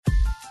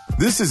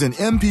This is an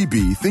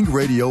MPB Think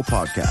Radio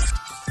podcast.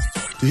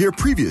 To hear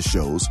previous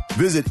shows,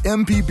 visit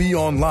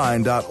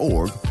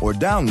mpbonline.org or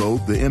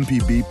download the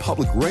MPB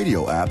Public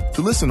Radio app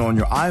to listen on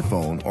your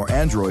iPhone or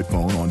Android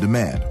phone on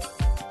demand.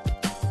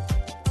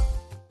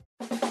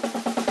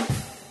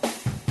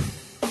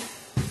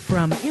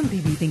 From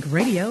MPB Think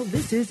Radio,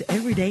 this is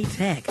Everyday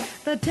Tech,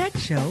 the tech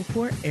show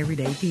for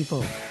everyday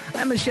people.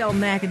 I'm Michelle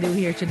McAdoo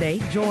here today,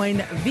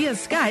 joined via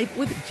Skype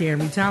with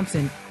Jeremy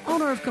Thompson,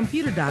 owner of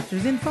Computer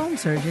Doctors and Phone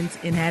Surgeons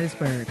in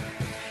Hattiesburg.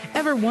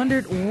 Ever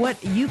wondered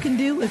what you can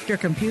do if your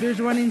computer's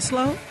running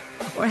slow?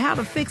 Or how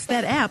to fix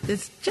that app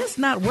that's just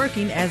not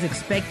working as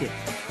expected?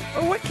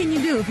 Or what can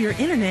you do if your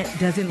internet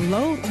doesn't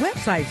load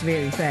websites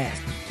very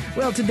fast?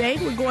 Well, today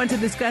we're going to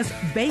discuss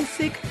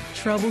basic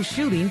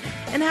troubleshooting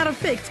and how to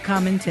fix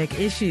common tech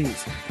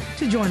issues.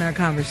 To join our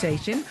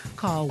conversation,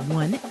 call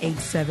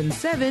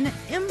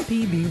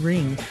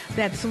 1-877-MPB-RING.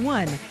 That's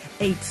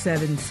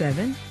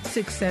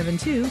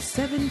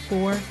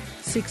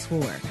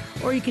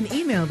 1-877-672-7464. Or you can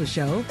email the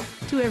show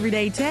to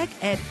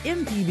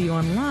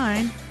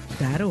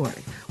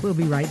everydaytech@mpbonline.org. We'll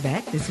be right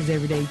back. This is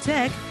Everyday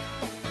Tech,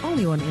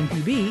 only on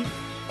MPB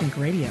Think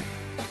Radio.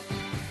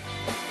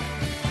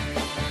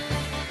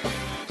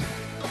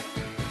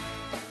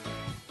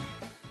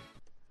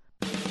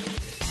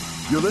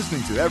 You're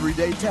listening to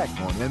Everyday Tech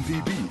on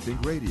MPB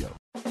Think Radio.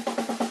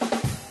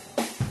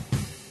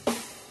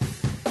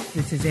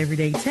 This is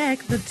Everyday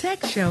Tech, the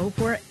tech show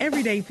for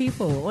everyday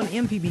people on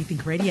MPB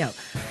Think Radio.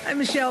 I'm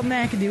Michelle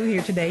McAdoo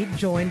here today,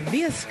 joined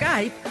via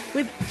Skype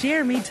with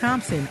Jeremy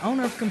Thompson,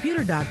 owner of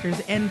Computer Doctors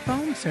and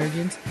Phone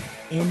Surgeons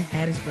in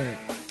Hattiesburg.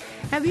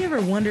 Have you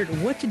ever wondered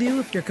what to do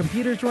if your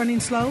computer's running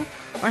slow?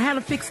 Or how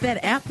to fix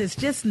that app that's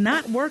just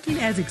not working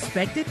as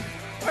expected?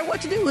 Or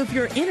what to do if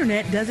your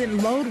internet doesn't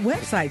load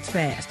websites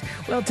fast?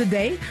 Well,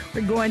 today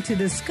we're going to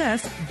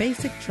discuss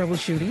basic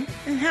troubleshooting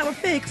and how to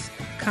fix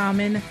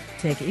common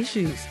tech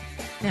issues.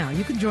 Now,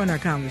 you can join our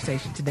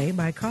conversation today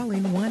by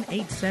calling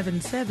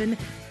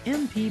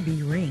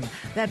 1-877-MPB-RING.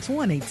 That's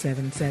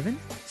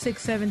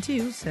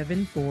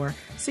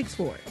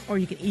 1-877-672-7464. Or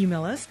you can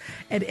email us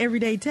at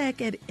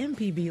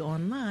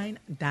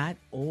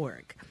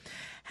everydaytech@mpbonline.org.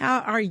 How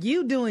are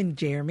you doing,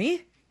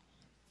 Jeremy?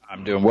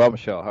 I'm doing well,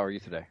 Michelle. How are you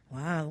today?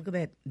 Wow, look at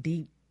that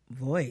deep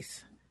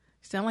voice.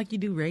 Sound like you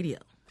do radio.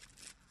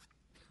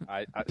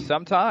 I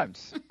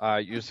sometimes,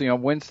 usually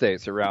on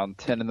Wednesdays around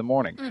 10 in the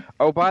morning.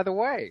 Oh, by the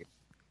way,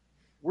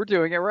 we're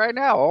doing it right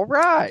now. All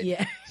right.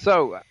 Yeah.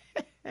 So,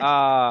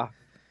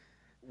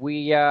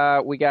 we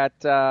got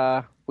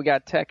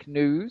tech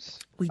news.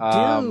 We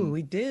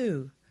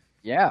do.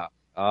 Yeah.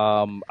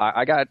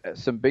 I got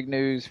some big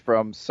news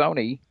from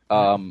Sony.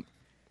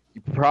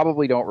 You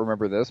probably don't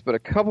remember this, but a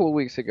couple of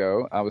weeks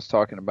ago, I was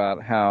talking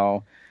about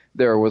how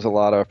there was a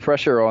lot of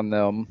pressure on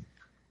them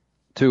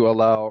to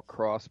allow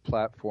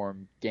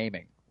cross-platform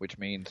gaming, which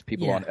means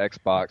people on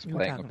Xbox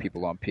playing with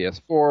people on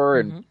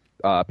PS4 and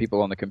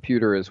people on the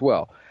computer as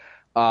well.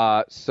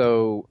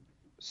 So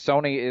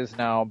Sony is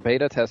now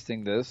beta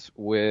testing this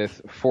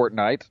with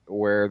Fortnite,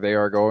 where they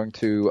are going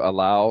to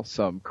allow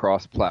some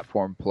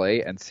cross-platform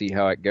play and see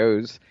how it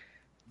goes.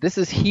 This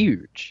is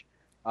huge.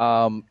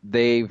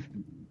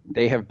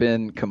 They have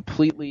been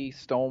completely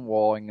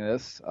stonewalling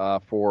this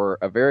for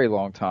a very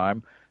long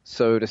time.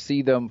 So to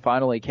see them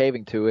finally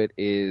caving to it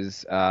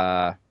is it's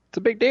a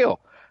big deal.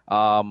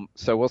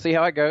 So we'll see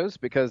how it goes,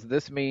 because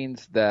this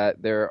means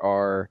that there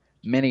are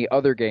many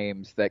other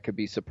games that could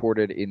be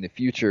supported in the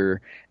future,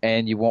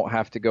 and you won't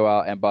have to go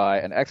out and buy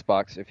an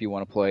Xbox if you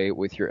want to play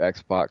with your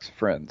Xbox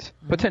friends,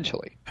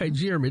 potentially. Hey,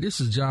 Jeremy, this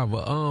is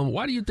Java.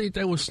 Why do you think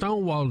they were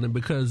stonewalling it?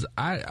 Because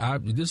I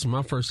this is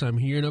my first time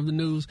hearing of the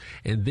news,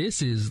 and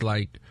this is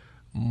like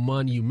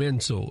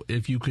monumental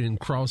if you can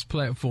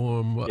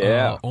cross-platform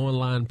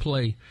online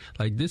play.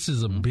 Like, this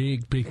is a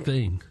big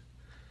thing.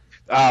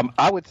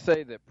 I would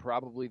say that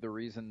probably the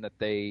reason that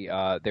they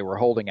were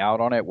holding out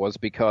on it was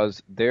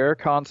because their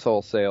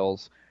console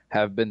sales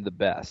have been the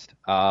best,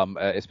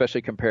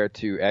 especially compared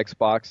to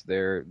Xbox.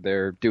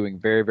 They're doing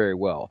very, very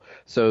well.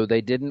 So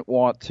they didn't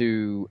want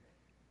to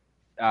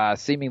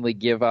seemingly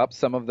give up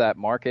some of that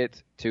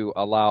market to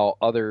allow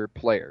other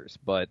players,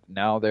 but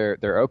now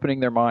they're opening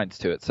their minds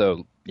to it.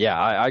 So yeah,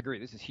 I agree.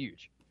 This is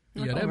huge.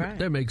 Yeah,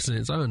 that makes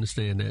sense. I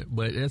understand that,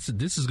 but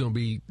this is going to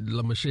be,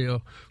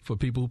 Michelle, for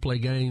people who play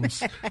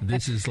games.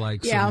 This is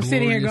like I'm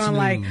sitting here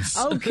going news.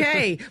 like,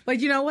 okay, but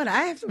you know what?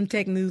 I have some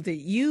tech news that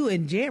you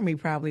and Jeremy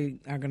probably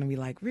are going to be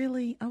like,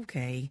 really?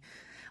 Okay,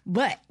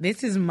 but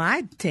this is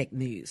my tech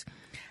news.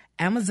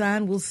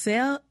 Amazon will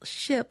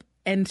ship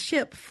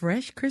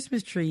fresh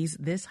Christmas trees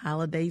this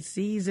holiday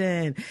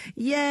season.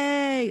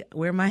 Yay!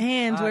 Where are my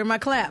hands? Where are my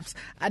claps?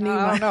 I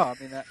don't know. I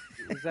mean,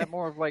 is that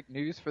more of like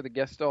news for the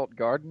Gestalt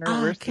gardener?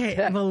 I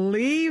can't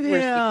believe him.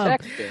 Where's the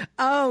text bit?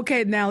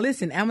 Okay, now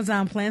listen.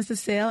 Amazon plans to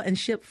sell and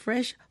ship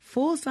fresh,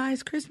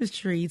 full-size Christmas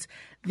trees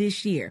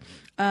this year.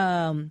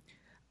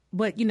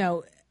 But, you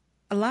know,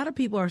 a lot of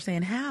people are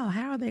saying,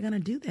 how are they going to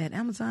do that?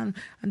 Amazon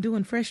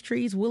doing fresh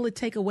trees. Will it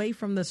take away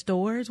from the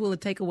stores? Will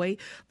it take away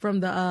from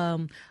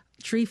the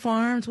tree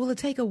farms. Will it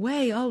take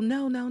away? Oh,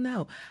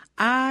 no.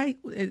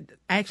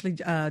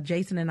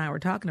 Jason and I were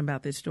talking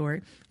about this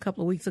story a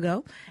couple of weeks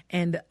ago,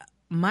 and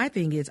my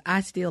thing is, I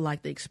still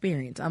like the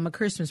experience. I'm a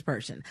Christmas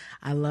person.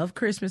 I love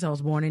Christmas. I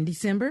was born in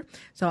December,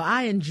 so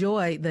I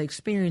enjoy the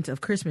experience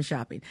of Christmas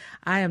shopping.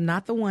 I am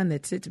not the one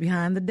that sits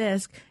behind the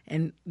desk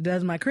and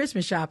does my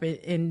Christmas shopping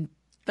in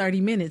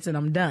 30 minutes and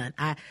I'm done.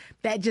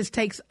 That just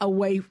takes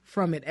away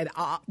from it at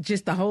all,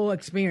 just the whole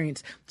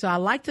experience. So I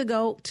like to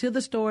go to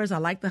the stores. I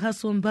like the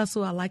hustle and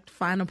bustle. I like to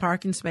find a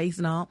parking space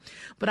and all.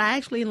 But I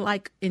actually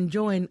like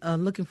enjoying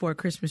looking for a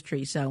Christmas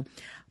tree. So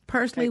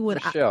personally,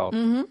 Michelle,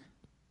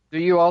 do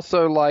you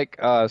also like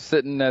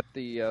sitting at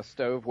the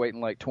stove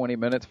waiting like 20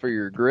 minutes for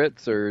your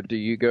grits, or do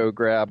you go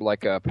grab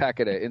like a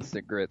packet of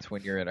instant grits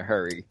when you're in a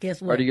hurry?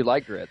 Guess what? Or do you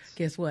like grits?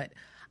 Guess what?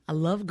 I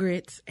love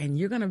grits, and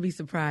you're going to be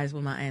surprised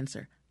with my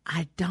answer.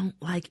 I don't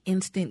like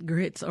instant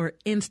grits or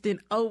instant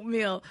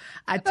oatmeal.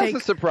 That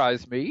doesn't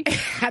surprise me.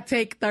 I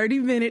take 30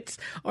 minutes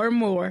or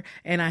more,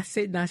 and I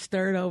sit and I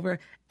stir it over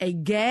a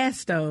gas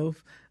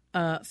stove.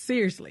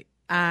 Seriously.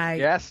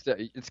 Gas.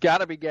 It's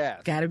got to be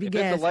gas. Got to be if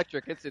gas. It's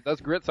electric. Those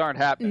grits aren't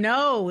happening.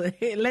 No,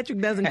 electric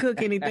doesn't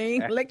cook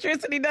anything.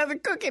 Electricity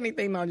doesn't cook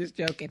anything. No, I'm just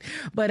joking.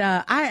 But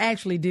I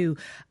actually do.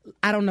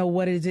 I don't know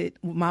what is it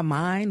with my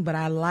mind, but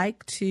I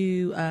like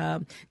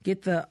to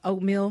get the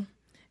oatmeal,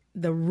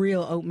 the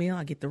real oatmeal.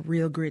 I get the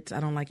real grits. I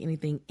don't like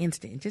anything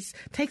instant. It just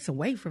takes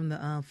away from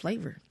the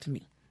flavor to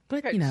me.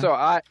 But okay,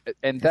 so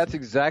that's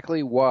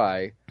exactly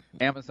why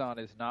Amazon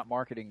is not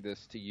marketing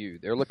this to you.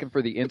 They're looking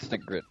for the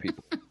instant grit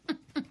people.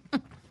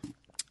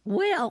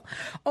 Well,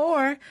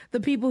 or the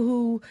people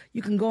who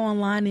you can go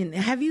online and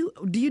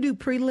do you do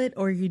pre-lit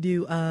or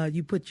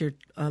you put your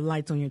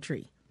lights on your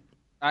tree?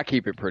 I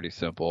keep it pretty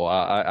simple.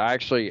 I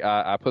actually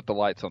put the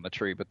lights on the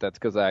tree, but that's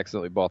because I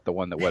accidentally bought the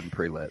one that wasn't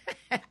pre-lit.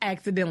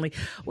 Accidentally.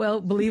 Well,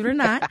 believe it or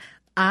not,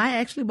 I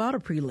actually bought a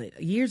pre-lit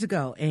years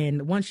ago,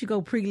 and once you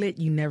go pre-lit,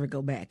 you never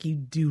go back. You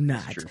do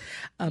not.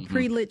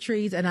 Pre-lit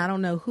trees, and I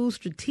don't know who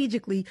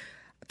strategically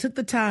took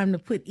the time to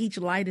put each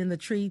light in the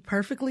tree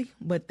perfectly,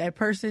 but that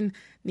person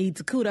needs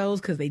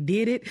kudos because they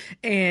did it.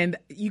 And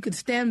you can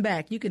stand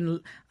back. You can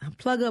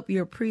plug up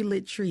your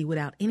pre-lit tree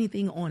without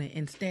anything on it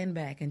and stand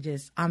back and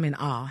I'm in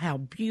awe how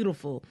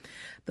beautiful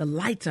the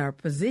lights are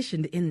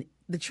positioned in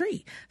the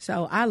tree.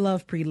 So I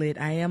love pre-lit.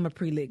 I am a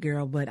pre-lit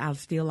girl, but I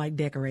still like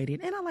decorating.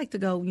 And I like to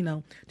go,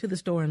 to the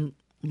store and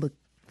look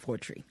for a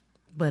tree.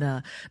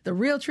 But the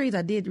real trees,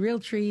 I did real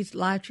trees,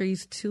 live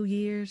trees 2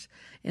 years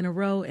in a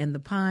row, and the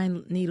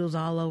pine needles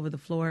all over the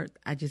floor.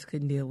 I just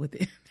couldn't deal with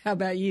it. How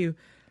about you?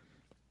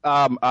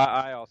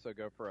 I also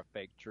go for a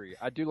fake tree.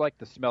 I do like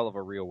the smell of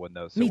a real one,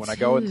 though. So Me when too. I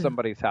go in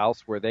somebody's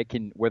house where they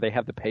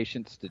have the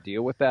patience to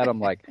deal with that, I'm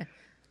like,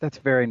 that's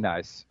very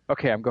nice.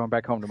 Okay, I'm going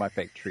back home to my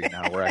fake tree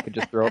now where I can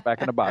just throw it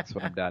back in a box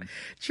when I'm done.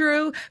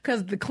 True,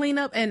 because the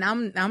cleanup, and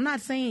I'm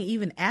not saying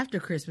even after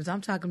Christmas.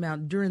 I'm talking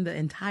about during the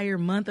entire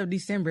month of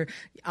December,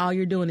 all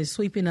you're doing is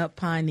sweeping up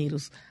pine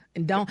needles.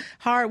 And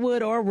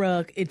hardwood or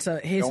rug, it's a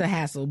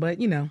hassle, but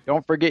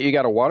Don't forget you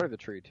got to water the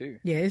tree too.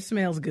 Yeah, it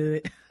smells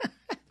good.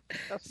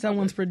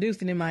 Someone's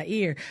producing in my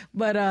ear.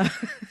 But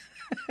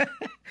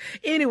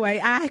anyway,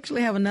 I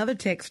actually have another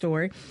tech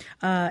story.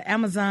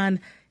 Amazon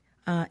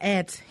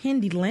adds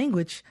Hindi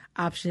language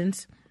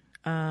options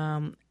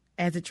as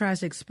it tries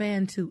to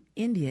expand to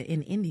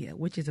India,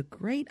 which is a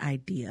great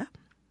idea.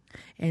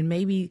 And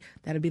maybe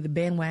that'll be the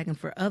bandwagon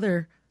for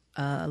other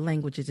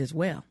languages as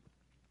well.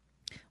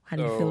 How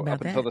do you feel about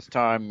that? Up until this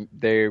time,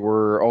 they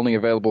were only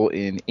available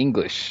in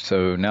English.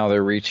 So now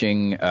they're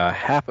reaching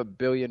 500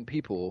 million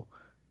people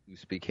who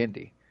speak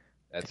Hindi.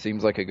 That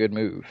seems like a good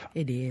move.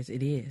 It is.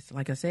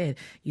 Like I said,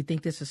 you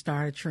think this will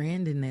start a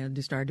trend and they'll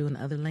just start doing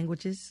other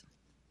languages?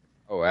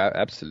 Oh,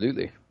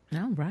 absolutely.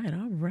 All right.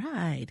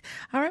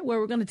 Well,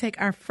 we're going to take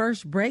our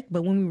first break,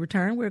 but when we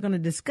return, we're going to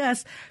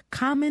discuss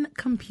common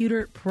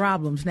computer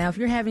problems. Now, if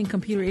you're having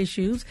computer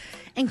issues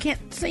and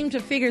can't seem to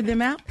figure them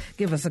out,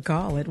 give us a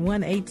call at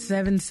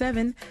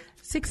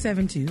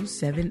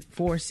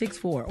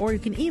 1-877-672-7464, or you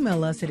can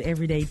email us at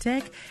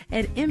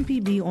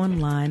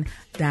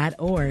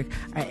everydaytech@mpbonline.org.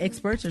 Our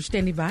experts are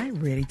standing by,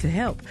 ready to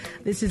help.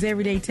 This is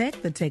Everyday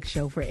Tech, the tech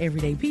show for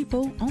everyday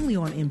people, only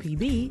on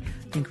MPB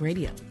Think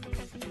Radio.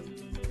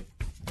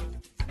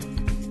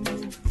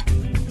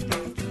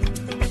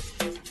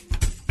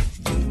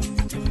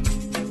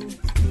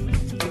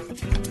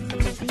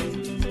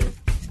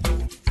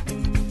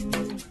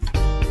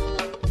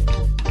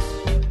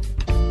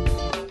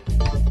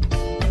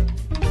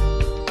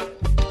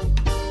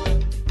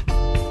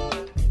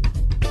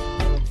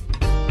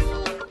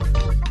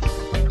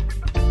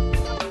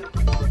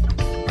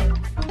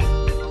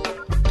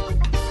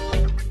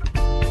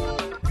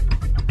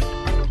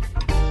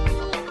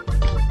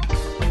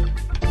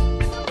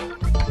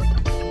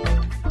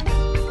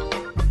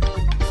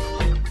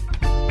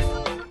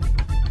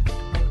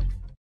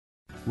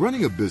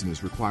 Running a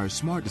business requires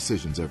smart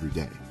decisions every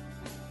day.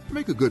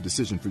 Make a good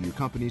decision for your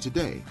company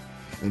today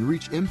and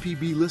reach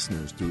MPB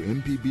listeners through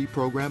MPB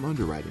program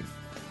underwriting.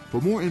 For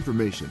more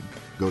information,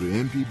 go to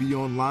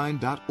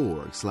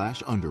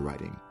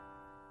mpbonline.org/underwriting.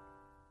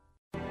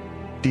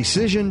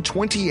 Decision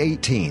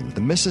 2018, the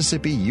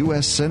Mississippi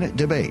U.S. Senate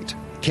debate.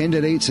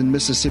 Candidates in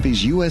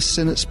Mississippi's U.S.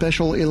 Senate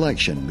special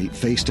election meet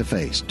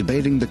face-to-face,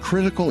 debating the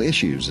critical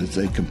issues as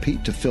they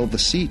compete to fill the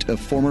seat of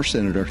former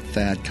Senator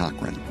Thad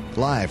Cochran.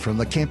 Live from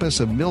the campus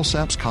of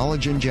Millsaps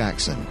College in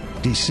Jackson,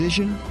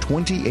 Decision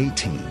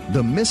 2018,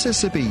 the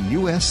Mississippi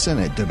U.S.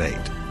 Senate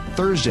debate.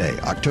 Thursday,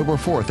 October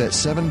 4th at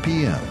 7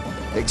 p.m.,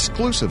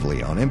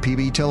 exclusively on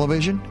MPB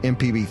Television,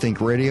 MPB Think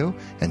Radio,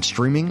 and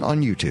streaming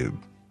on YouTube.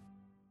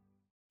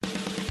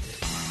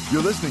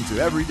 You're listening to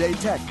Everyday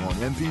Tech on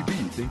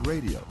MPB Think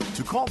Radio.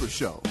 To call the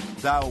show,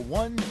 dial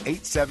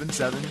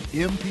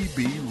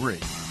 1-877-MPB-RING.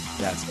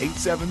 That's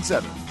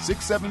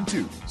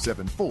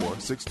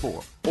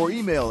 877-672-7464. Or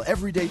email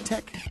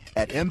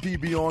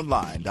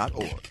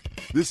everydaytech@mpbonline.org.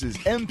 This is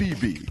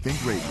MPB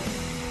Think Radio.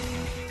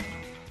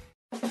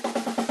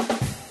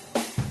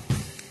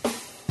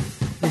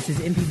 This is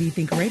MPB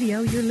Think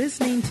Radio. You're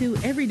listening to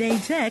Everyday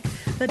Tech,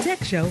 the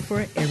tech show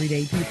for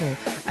everyday people.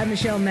 I'm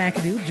Michelle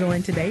McAdoo,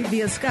 joined today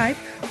via Skype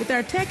with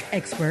our tech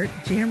expert,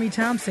 Jeremy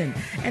Thompson.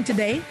 And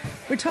today,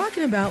 we're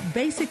talking about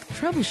basic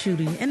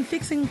troubleshooting and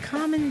fixing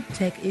common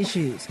tech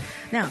issues.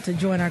 Now, to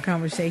join our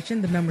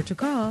conversation, the number to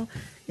call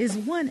is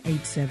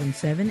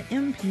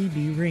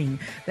 1-877-MPB-RING.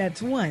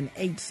 That's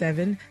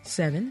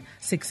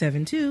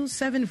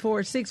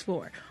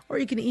 1-877-672-7464. Or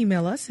you can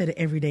email us at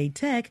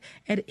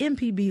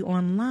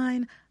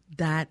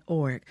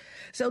everydaytech@mpbonline.org.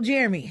 So,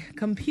 Jeremy,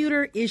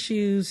 computer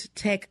issues,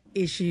 tech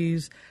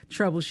issues,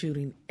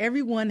 troubleshooting.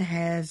 Everyone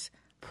has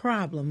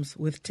problems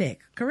with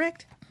tech,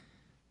 correct?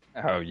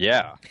 Oh,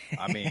 yeah.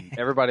 I mean,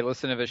 everybody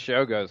listening to this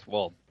show goes,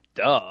 well,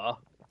 duh.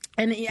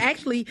 And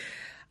actually,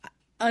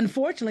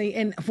 unfortunately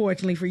and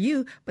fortunately for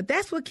you, but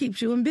that's what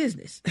keeps you in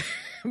business,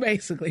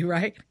 basically,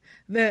 right?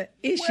 The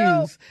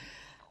issues,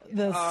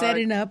 the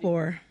setting up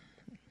or...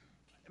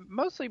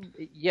 Mostly,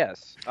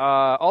 yes.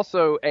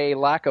 Also, a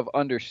lack of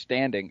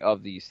understanding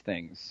of these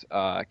things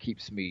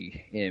keeps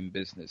me in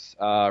business.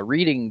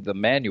 Reading the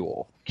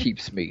manual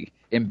keeps me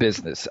in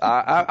business.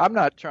 I'm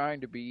not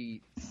trying to be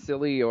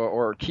silly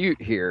or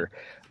cute here.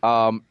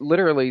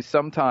 Literally,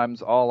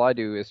 sometimes all I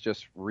do is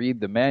just read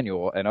the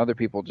manual, and other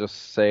people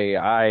just say,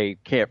 I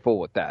can't fool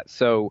with that.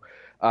 So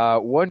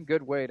one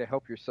good way to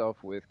help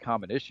yourself with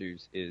common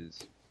issues is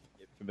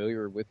get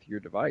familiar with your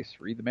device.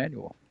 Read the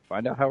manual.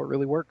 Find out how it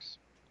really works.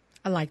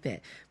 I like that.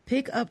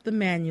 Pick up the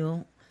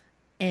manual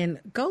and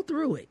go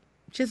through it,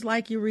 just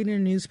like you're reading a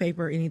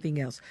newspaper or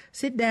anything else.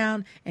 Sit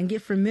down and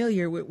get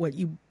familiar with what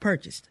you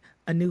purchased.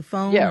 A new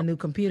phone, a new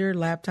computer,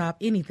 laptop,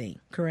 anything,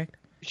 correct?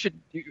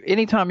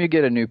 Anytime you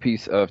get a new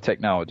piece of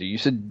technology, you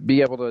should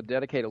be able to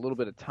dedicate a little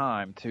bit of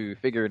time to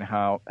figuring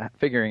out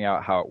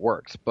how it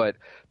works. But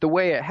the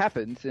way it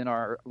happens in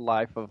our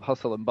life of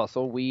hustle and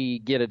bustle, we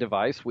get a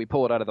device, we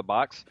pull it out of the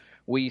box,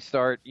 we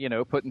start,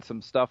 putting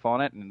some stuff on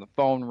it, and the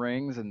phone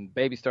rings, and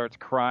baby starts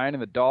crying,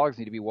 and the dogs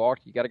need to be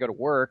walked. You got to go to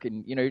work,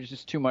 and there's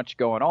just too much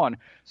going on.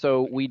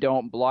 So we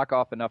don't block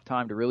off enough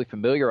time to really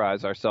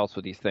familiarize ourselves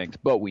with these things,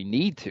 but we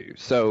need to.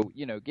 So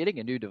getting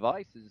a new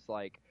device is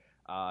like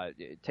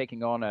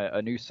taking on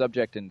a new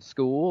subject in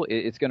school.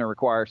 It's going to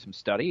require some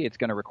study. It's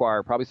going to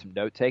require probably some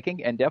note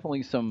taking and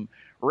definitely some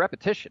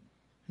repetition.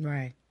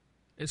 Right.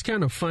 It's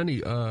kind of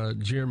funny,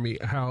 Jeremy,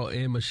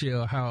 and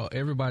Michelle, how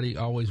everybody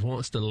always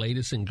wants the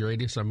latest and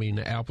greatest. I mean,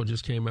 Apple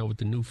just came out with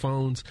the new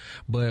phones,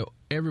 but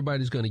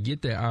everybody's going to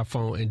get their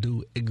iPhone and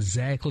do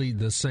exactly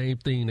the same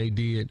thing they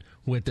did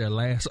with their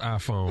last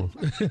iPhone.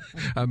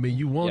 I mean,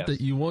 you want the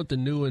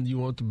new one, you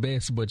want the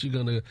best, but you're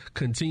going to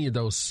continue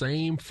those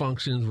same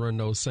functions, run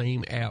those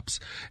same apps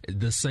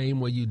the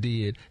same way you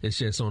did. It's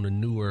just on a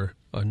newer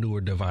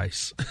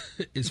device.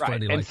 It's right.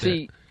 funny like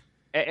that.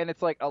 And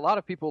it's like a lot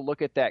of people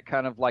look at that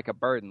kind of like a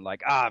burden,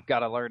 like, I've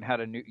got to learn how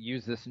to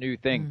use this new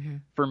thing. Mm-hmm.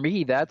 For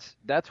me, that's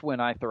when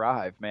I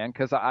thrive, man,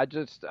 because I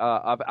just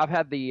I've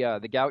had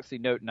the Galaxy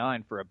Note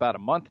 9 for about a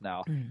month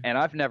now, and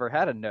I've never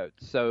had a Note.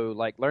 So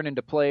like learning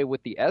to play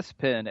with the S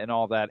Pen and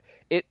all that,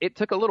 it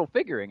took a little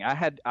figuring. I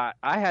had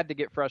to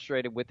get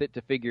frustrated with it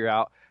to figure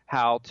out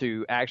how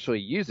to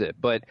actually use it.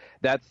 But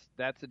that's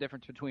the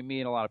difference between me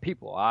and a lot of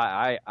people.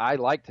 I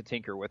like to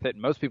tinker with it,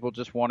 and most people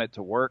just want it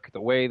to work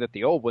the way that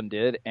the old one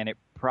did, and it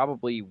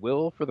probably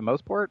will for the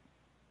most part.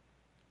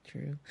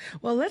 True.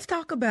 Well, let's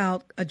talk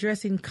about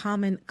addressing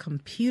common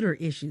computer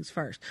issues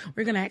first.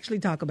 We're going to actually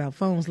talk about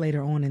phones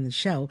later on in the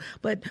show.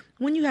 But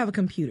when you have a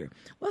computer,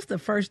 what's the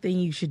first thing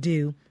you should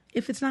do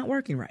if it's not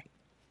working right?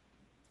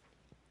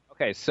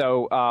 Okay,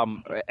 so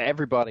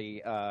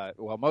everybody,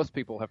 most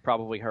people have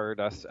probably heard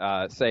us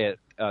say it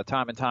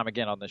time and time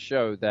again on the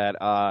show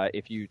that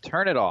if you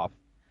turn it off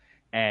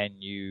and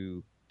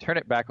you turn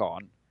it back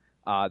on,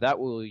 that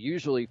will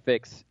usually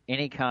fix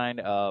any kind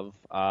of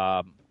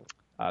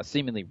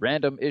seemingly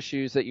random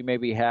issues that you may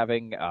be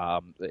having.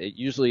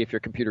 Usually if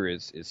your computer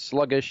is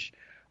sluggish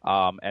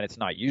and it's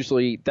not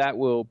usually, that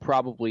will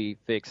probably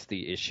fix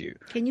the issue.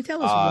 Can you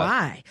tell us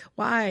why?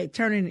 Why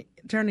turning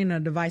a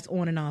device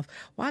on and off,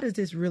 why does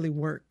this really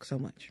work so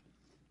much?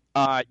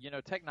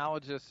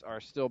 Technologists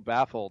are still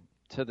baffled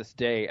to this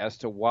day as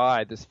to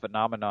why this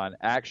phenomenon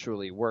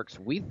actually works.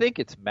 We think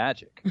it's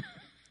magic.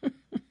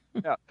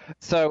 Yeah.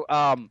 So,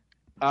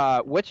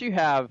 what you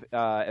have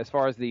as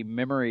far as the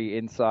memory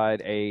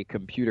inside a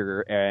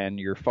computer and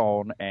your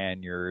phone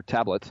and your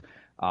tablets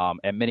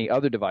and many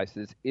other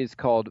devices is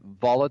called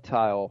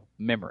volatile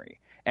memory.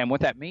 And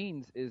what that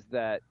means is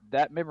that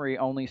that memory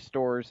only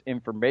stores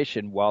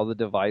information while the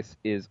device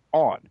is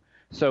on.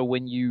 So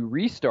when you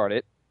restart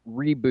it,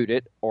 reboot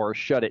it, or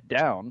shut it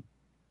down,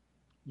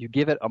 you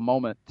give it a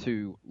moment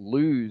to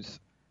lose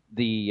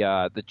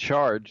the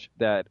charge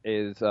that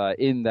is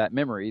in that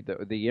memory,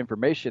 the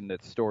information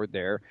that's stored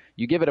there.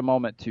 You give it a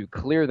moment to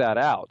clear that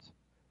out,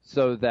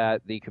 so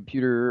that the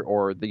computer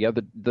or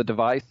the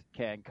device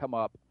can come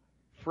up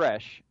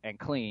fresh and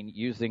clean,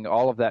 using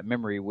all of that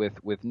memory with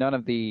none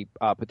of the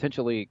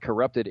potentially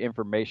corrupted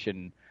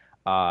information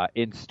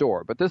in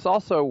store. But this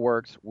also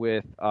works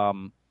with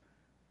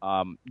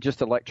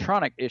just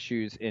electronic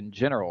issues in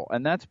general,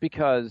 and that's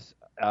because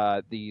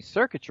the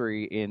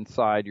circuitry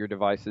inside your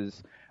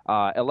devices,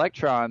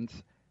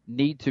 electrons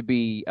need to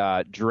be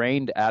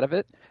drained out of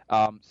it.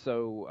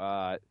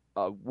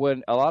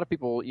 When a lot of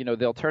people,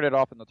 they'll turn it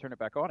off and they'll turn it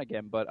back on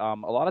again, but a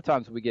lot of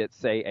times we get,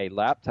 say, a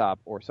laptop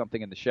or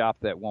something in the shop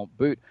that won't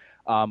boot,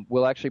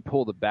 we'll actually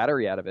pull the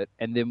battery out of it,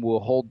 and then we'll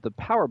hold the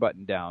power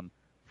button down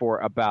for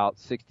about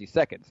 60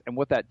 seconds. And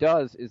what that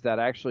does is that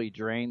actually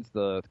drains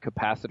the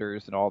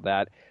capacitors and all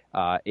that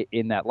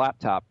in that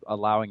laptop,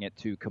 allowing it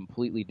to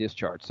completely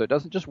discharge. So it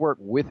doesn't just work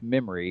with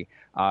memory,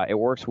 it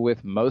works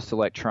with most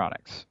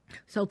electronics.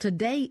 So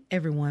today,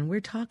 everyone,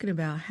 we're talking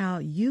about how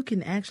you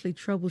can actually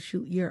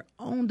troubleshoot your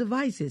own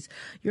devices,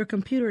 your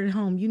computer at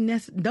home. You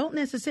don't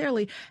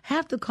necessarily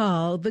have to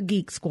call the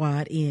Geek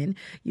Squad in.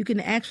 You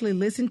can actually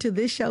listen to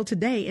this show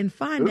today and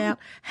find out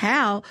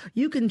how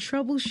you can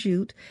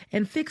troubleshoot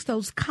and fix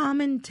those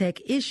common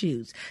tech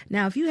issues.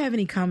 Now, if you have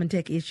any common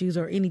tech issues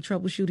or any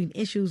troubleshooting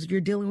issues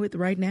you're dealing with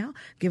right now,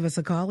 give us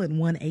a call at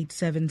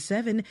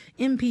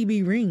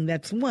 1-877-MPB-RING.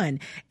 That's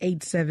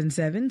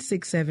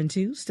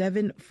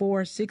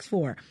 1-877-672-7464.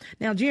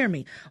 Now,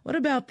 Jeremy, what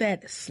about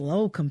that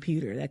slow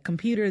computer, that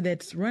computer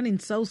that's running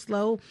so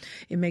slow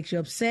it makes you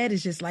upset?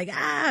 It's just like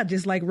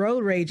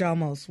road rage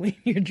almost when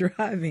you're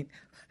driving.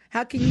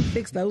 How can you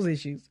fix those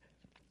issues?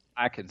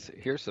 I can see,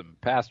 here's some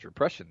past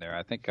repression there.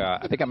 I think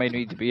I may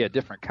need to be a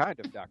different kind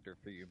of doctor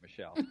for you,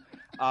 Michelle.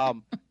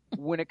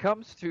 When it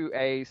comes to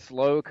a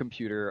slow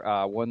computer,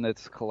 one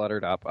that's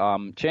cluttered up,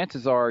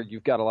 chances are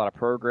you've got a lot of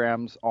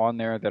programs on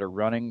there that are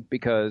running,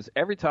 because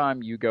every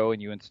time you go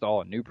and you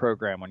install a new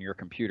program on your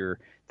computer,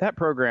 that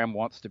program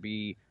wants to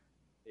be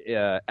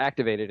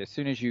activated as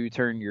soon as you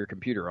turn your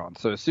computer on.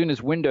 So as soon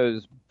as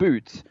Windows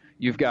boots,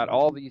 you've got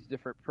all these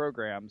different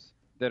programs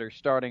that are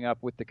starting up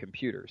with the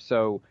computer.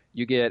 So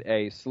you get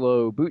a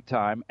slow boot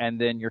time, and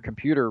then your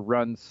computer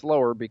runs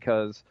slower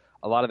because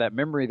a lot of that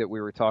memory that we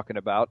were talking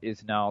about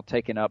is now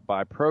taken up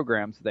by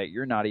programs that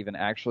you're not even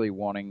actually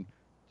wanting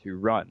to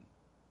run.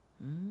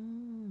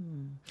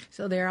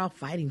 So they're all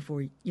fighting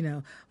for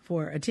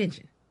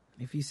attention,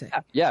 if you say.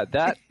 Yeah,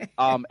 that.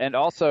 And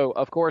also,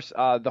 of course,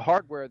 the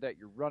hardware that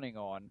you're running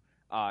on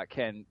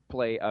can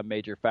play a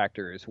major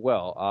factor as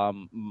well.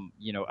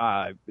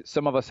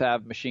 Some of us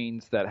have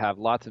machines that have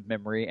lots of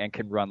memory and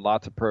can run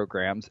lots of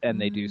programs, and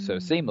they do so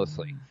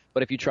seamlessly.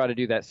 But if you try to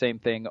do that same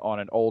thing on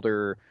an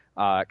older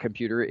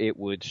computer, it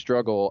would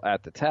struggle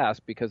at the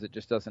task because it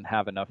just doesn't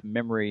have enough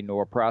memory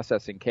nor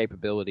processing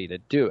capability to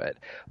do it.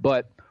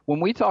 But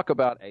when we talk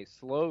about a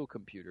slow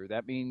computer,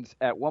 that means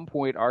at one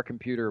point our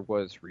computer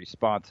was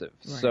responsive.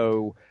 Right.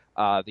 So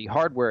the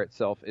hardware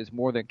itself is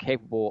more than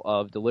capable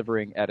of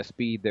delivering at a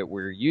speed that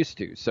we're used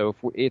to. So if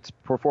it's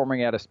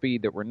performing at a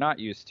speed that we're not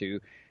used to,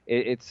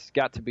 it's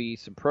got to be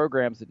some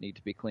programs that need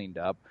to be cleaned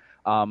up.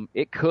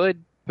 It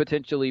could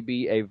potentially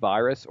be a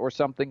virus or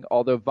something,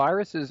 although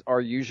viruses are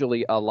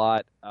usually a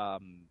lot,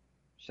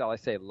 shall I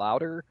say,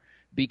 louder,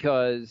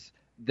 because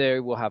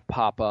they will have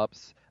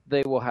pop-ups.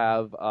 They will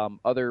have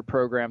other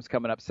programs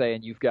coming up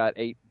saying you've got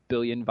 8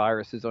 billion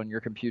viruses on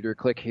your computer,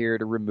 click here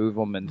to remove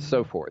them, and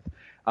so forth.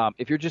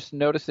 If you're just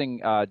noticing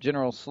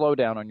general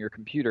slowdown on your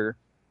computer,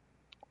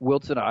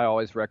 Wilson and I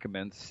always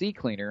recommend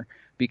CCleaner,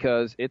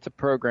 because it's a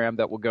program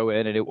that will go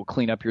in and it will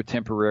clean up your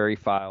temporary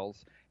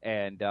files,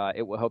 and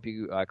it will help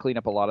you clean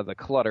up a lot of the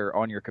clutter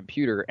on your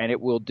computer, and it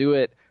will do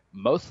it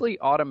mostly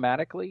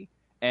automatically,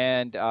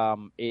 and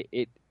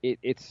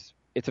it's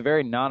a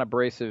very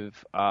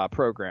non-abrasive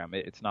program.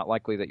 It's not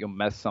likely that you'll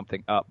mess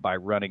something up by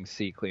running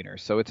CCleaner.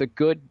 So it's a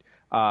good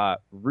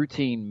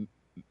routine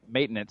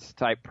maintenance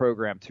type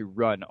program to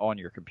run on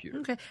your computer.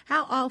 Okay.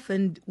 How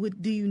often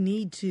do you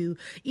need to,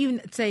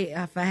 even say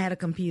if I had a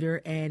computer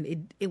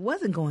and it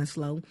wasn't going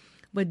slow,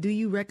 but do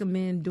you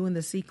recommend doing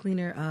the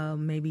CCleaner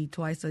maybe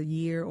twice a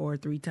year or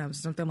 3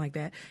 times, something like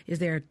that? Is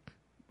there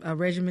a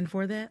regimen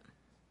for that?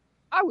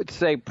 I would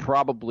say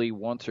probably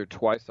once or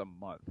twice a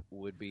month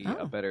would be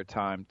a better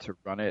time to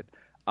run it.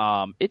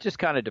 It just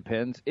kind of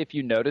depends. If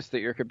you notice that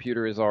your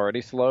computer is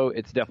already slow,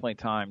 it's definitely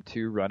time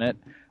to run it.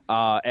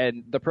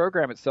 And the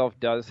program itself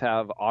does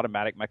have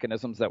automatic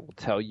mechanisms that will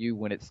tell you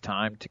when it's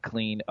time to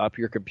clean up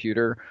your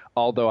computer,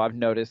 although I've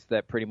noticed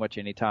that pretty much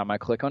any time I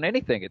click on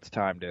anything, it's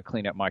time to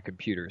clean up my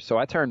computer. So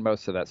I turn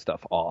most of that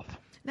stuff off.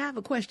 Now I have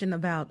a question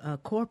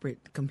about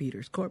corporate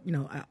computers,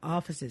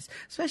 offices,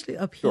 especially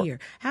up Sure. here.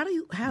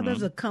 How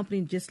does a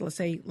company, just let's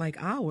say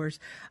like ours,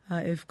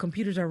 if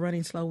computers are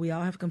running slow, we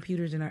all have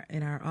computers in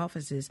our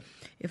offices.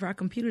 If our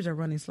computers are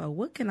running slow,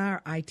 what can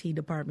our IT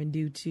department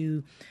do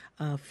to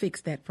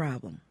fix that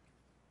problem?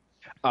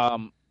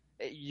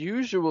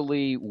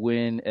 Usually,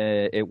 when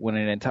an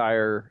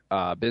entire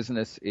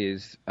business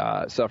is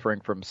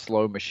suffering from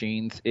slow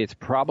machines, it's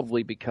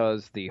probably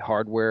because the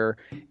hardware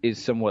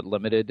is somewhat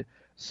limited.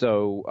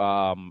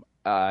 So,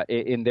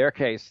 in their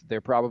case,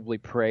 they're probably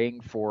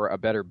praying for a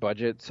better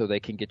budget so they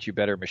can get you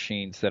better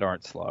machines that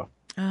aren't slow.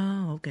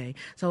 Oh, okay.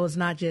 So it's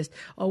not just,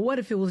 or what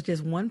if it was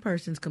just one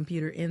person's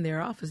computer in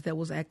their office that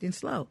was acting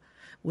slow?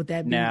 Would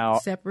that be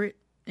separate,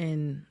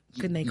 and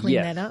couldn't they clean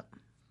that up?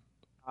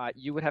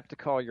 You would have to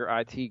call your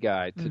IT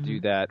guy to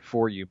do that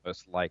for you,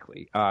 most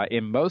likely.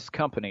 In most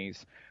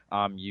companies,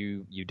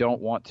 you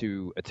don't want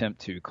to attempt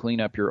to clean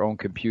up your own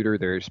computer.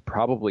 There's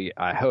probably,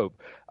 I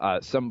hope,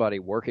 somebody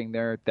working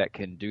there that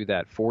can do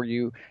that for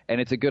you. And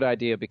it's a good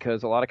idea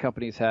because a lot of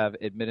companies have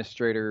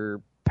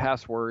administrator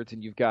passwords,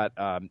 and you've got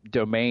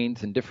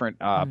domains and different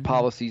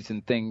policies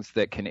and things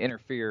that can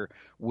interfere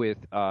with,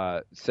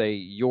 say,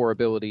 your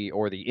ability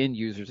or the end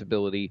user's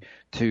ability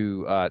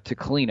to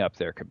clean up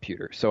their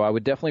computer. So I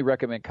would definitely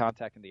recommend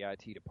contacting the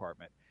IT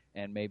department,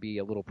 and maybe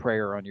a little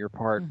prayer on your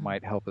part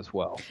might help as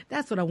well.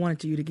 That's what I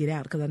wanted you to get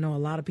out, because I know a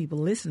lot of people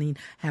listening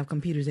have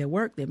computers at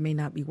work that may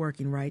not be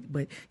working right,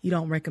 but you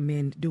don't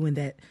recommend doing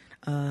that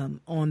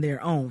on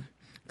their own.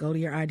 Go to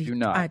your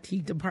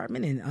IT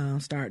department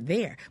and start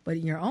there. But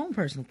in your own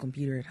personal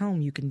computer at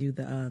home, you can do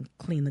the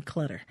clean the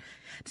clutter.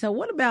 So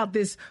what about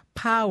this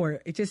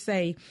power? It just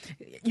say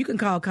you can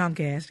call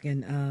Comcast,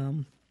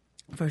 and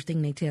first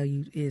thing they tell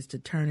you is to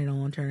turn it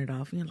on, turn it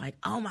off. And you're like,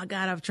 oh, my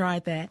God, I've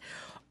tried that.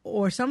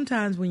 Or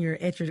sometimes when you're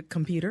at your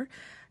computer,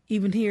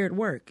 even here at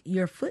work,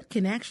 your foot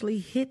can actually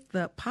hit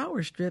the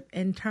power strip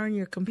and turn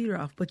your computer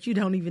off, but you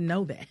don't even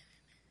know that.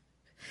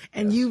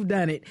 And you've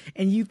done it,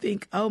 and you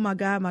think, oh, my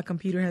God, my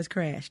computer has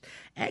crashed.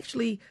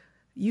 Actually,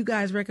 you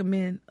guys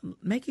recommend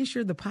making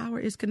sure the power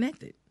is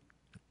connected.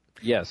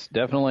 Yes,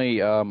 definitely.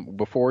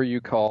 Before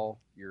you call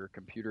your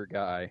computer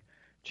guy,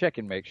 check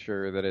and make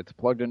sure that it's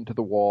plugged into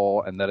the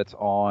wall and that it's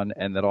on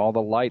and that all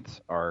the lights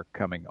are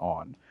coming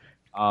on.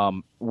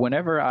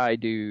 Whenever I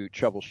do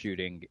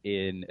troubleshooting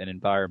in an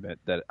environment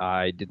that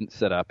I didn't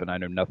set up and I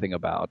know nothing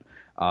about,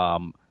 I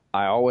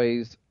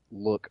always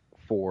look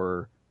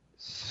for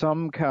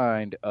some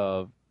kind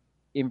of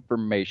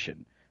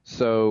information.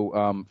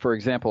 So, for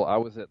example, I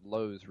was at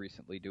Lowe's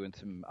recently doing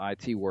some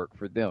IT work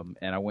for them,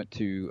 and I went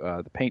to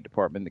the paint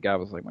department. The guy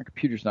was like, my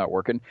computer's not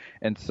working,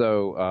 and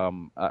so,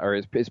 or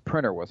his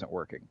printer wasn't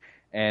working.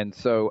 And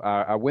so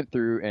I went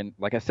through, and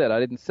like I said, I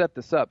didn't set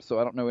this up, so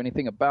I don't know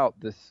anything about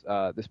this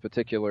this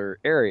particular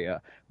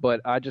area,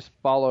 but I just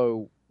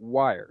follow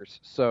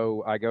wires.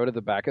 So I go to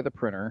the back of the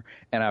printer,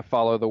 and I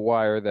follow the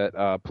wire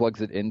that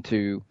plugs it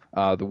into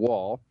the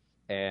wall,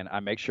 and I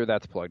make sure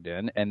that's plugged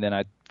in, and then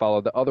I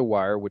follow the other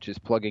wire, which is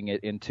plugging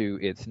it into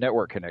its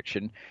network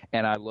connection,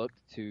 and I look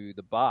to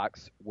the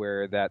box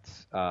where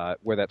that's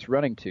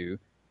running to,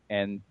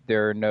 and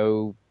there are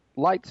no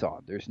lights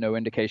on. There's no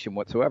indication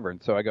whatsoever.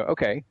 And so I go,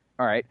 okay,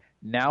 all right,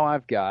 now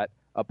I've got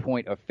a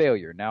point of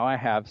failure. Now I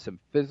have some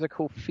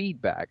physical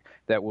feedback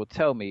that will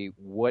tell me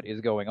what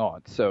is going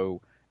on.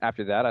 So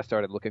after that, I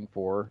started looking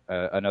for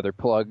another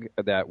plug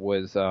that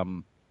was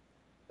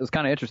it was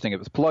kind of interesting. It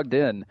was plugged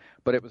in,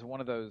 but it was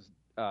one of those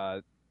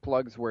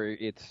plugs where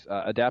it's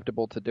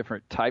adaptable to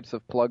different types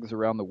of plugs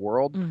around the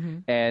world.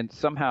 And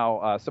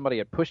somehow somebody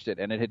had pushed it,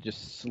 and it had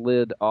just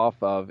slid off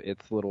of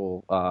its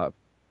little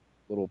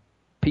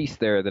piece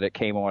there that it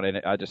came on,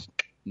 and I just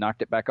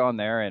knocked it back on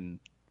there and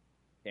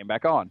came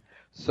back on.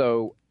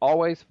 So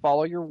always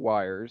follow your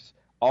wires.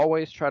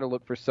 Always try to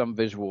look for some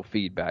visual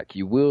feedback.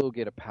 You will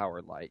get a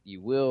power light.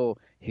 You will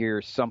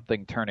hear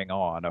something turning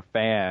on, a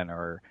fan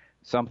or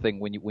something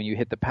when you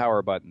hit the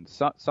power button.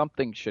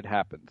 Something should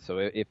happen. So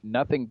if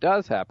nothing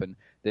does happen,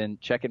 then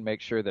check and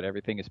make sure that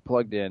everything is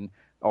plugged in.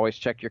 Always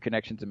check your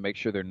connections and make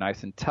sure they're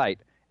nice and tight,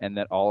 and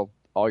that all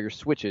your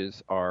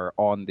switches are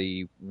on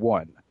the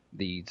 1.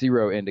 The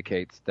 0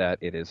 indicates that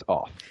it is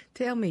off.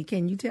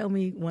 Can you tell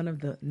me one of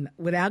the,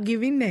 without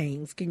giving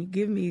names, can you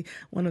give me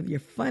one of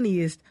your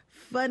funniest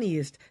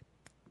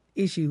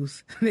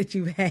issues that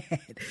you've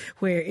had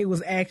where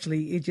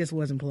it just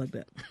wasn't plugged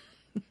up?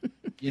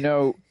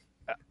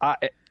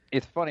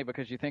 It's funny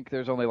because you think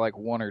there's only like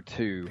 1 or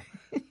 2.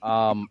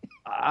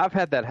 I've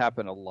had that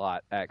happen a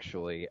lot,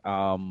 actually,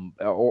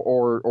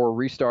 or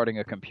restarting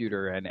a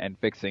computer and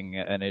fixing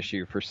an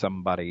issue for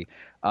somebody.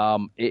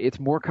 It's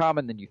more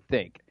common than you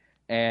think.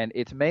 And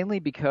it's mainly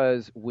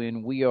because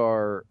when we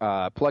are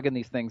plugging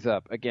these things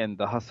up, again,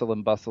 the hustle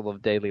and bustle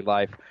of daily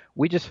life,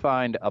 we just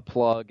find a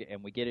plug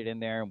and we get it in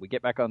there and we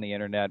get back on the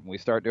internet and we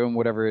start doing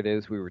whatever it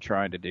is we were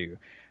trying to do.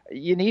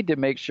 You need to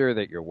make sure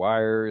that your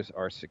wires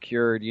are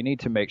secured. You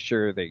need to make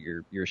sure that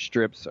your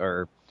strips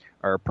are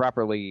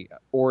properly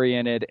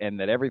oriented and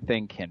that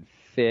everything can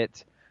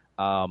fit.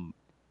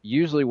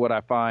 Usually what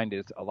I find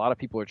is a lot of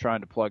people are trying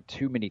to plug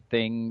too many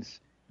things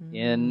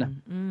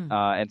in,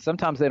 and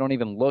sometimes they don't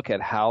even look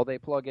at how they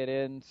plug it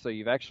in. So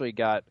you've actually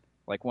got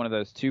like one of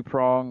those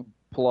 2-prong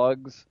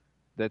plugs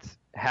that's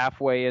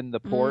halfway in the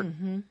port.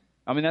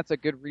 I mean, that's a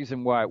good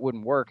reason why it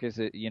wouldn't work. Is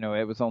it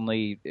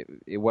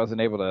it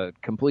wasn't able to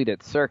complete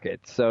its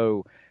circuit.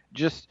 So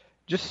just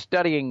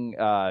studying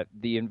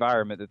the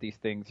environment that these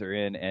things are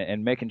in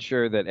and making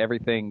sure that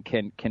everything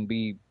can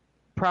be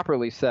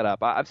properly set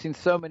up. I've seen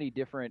so many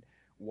different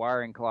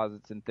wiring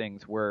closets and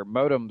things where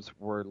modems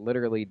were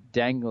literally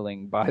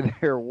dangling by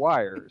their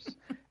wires.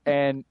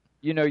 And,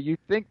 you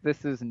think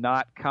this is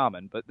not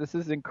common, but this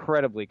is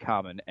incredibly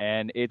common.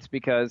 And it's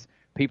because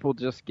people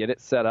just get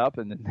it set up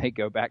and then they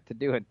go back to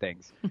doing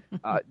things.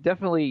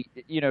 Definitely,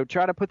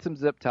 try to put some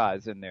zip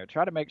ties in there.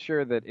 Try to make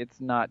sure that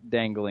it's not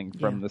dangling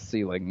from the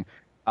ceiling.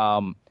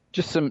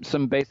 Just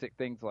some basic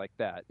things like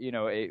that.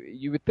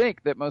 You would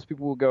think that most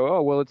people will go,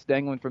 oh, well, it's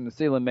dangling from the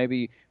ceiling.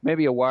 Maybe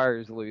a wire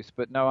is loose.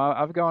 But no,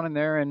 I've gone in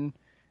there and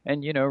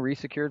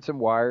resecured some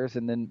wires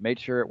and then made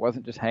sure it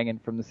wasn't just hanging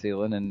from the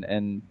ceiling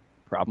and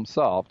problem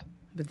solved.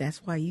 But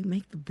that's why you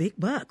make the big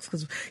bucks.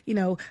 Because,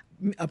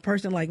 a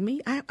person like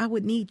me, I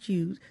would need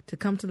you to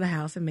come to the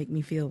house and make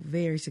me feel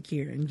very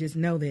secure and just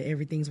know that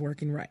everything's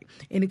working right.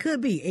 And it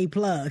could be a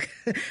plug.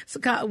 So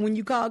when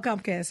you call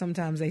Comcast,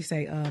 sometimes they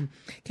say,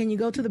 can you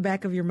go to the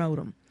back of your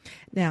modem?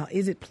 Now,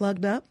 is it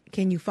plugged up?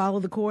 Can you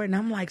follow the cord? And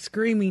I'm like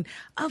screaming,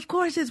 of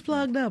course it's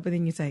plugged up. And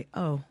then you say,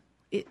 oh,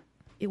 it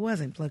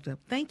wasn't plugged up.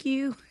 Thank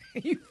you.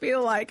 You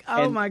feel like,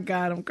 oh, my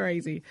God, I'm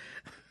crazy.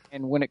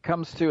 And when it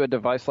comes to a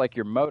device like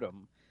your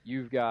modem,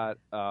 you've got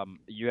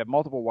you have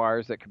multiple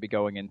wires that could be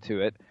going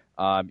into it.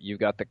 You've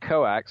got the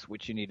coax,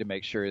 which you need to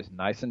make sure is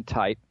nice and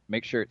tight.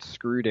 Make sure it's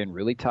screwed in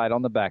really tight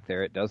on the back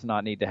there. It does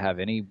not need to have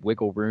any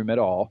wiggle room at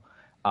all.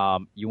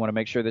 You want to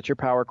make sure that your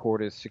power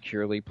cord is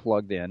securely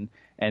plugged in,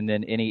 and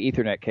then any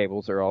Ethernet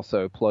cables are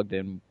also plugged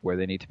in where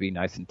they need to be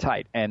nice and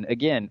tight. And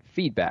again,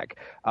 feedback.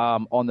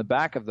 On the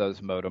back of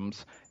those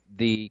modems,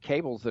 the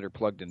cables that are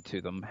plugged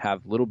into them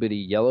have little bitty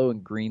yellow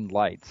and green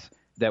lights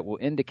that will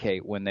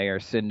indicate when they are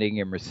sending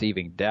and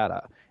receiving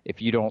data.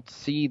 If you don't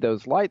see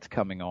those lights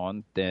coming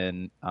on,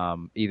 then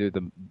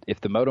if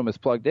the modem is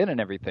plugged in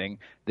and everything,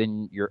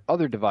 then your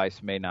other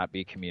device may not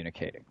be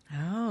communicating.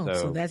 Oh,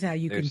 so that's how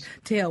you can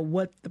tell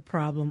what the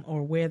problem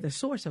or where the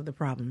source of the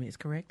problem is,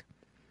 correct?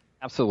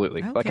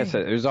 Absolutely. Okay. Like I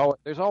said, there's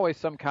always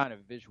some kind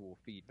of visual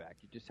feedback.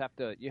 You just have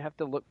to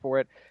look for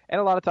it.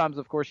 And a lot of times,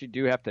 of course, you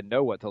do have to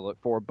know what to look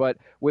for. But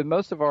with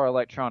most of our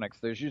electronics,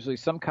 there's usually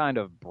some kind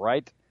of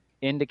bright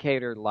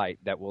indicator light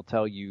that will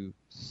tell you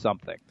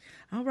something.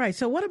 All right.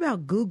 So what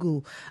about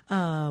Google,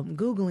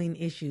 Googling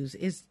issues?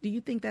 Do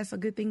you think that's a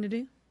good thing to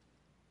do?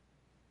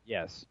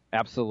 Yes,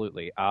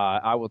 absolutely.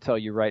 I will tell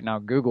you right now,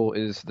 Google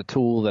is the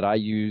tool that I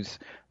use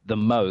the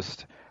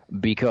most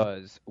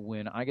because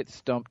when I get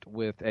stumped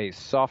with a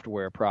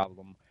software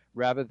problem,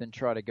 rather than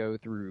try to go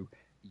through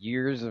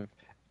years of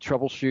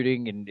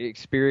troubleshooting and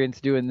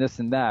experience doing this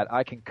and that,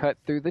 I can cut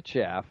through the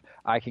chaff.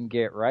 I can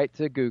get right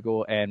to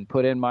Google and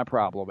put in my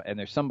problem, and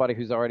there's somebody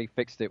who's already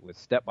fixed it with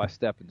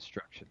step-by-step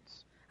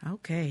instructions.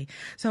 Okay.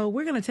 So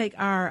we're going to take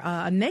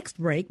our next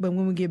break, but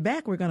when we get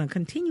back, we're going to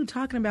continue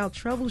talking about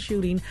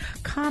troubleshooting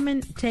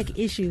common tech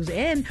issues,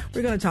 and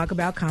we're going to talk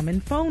about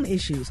common phone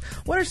issues.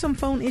 What are some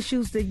phone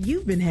issues that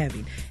you've been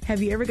having?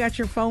 Have you ever got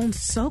your phone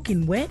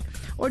soaking wet,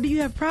 or do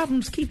you have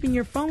problems keeping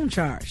your phone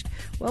charged?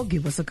 Well,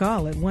 give us a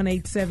call at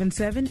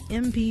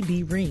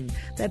 1-877-MPB-RING.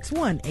 That's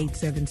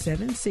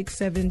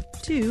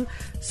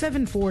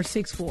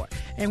 1-877-672-7464.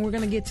 And we're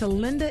going to get to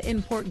Linda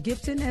in Port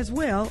Gibson as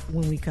well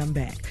when we come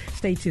back.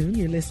 Stay tuned.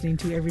 You're listening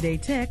to Everyday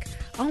Tech,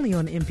 only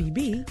on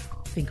MPB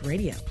Think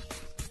Radio.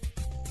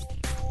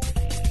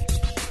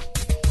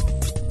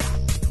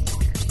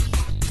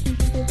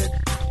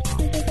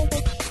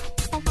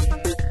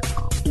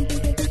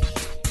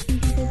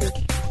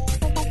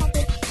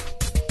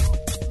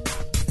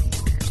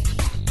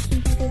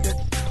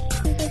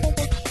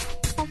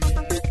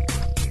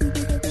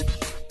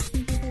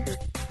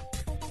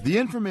 The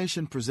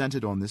information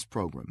presented on this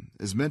program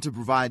is meant to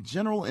provide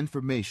general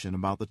information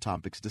about the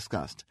topics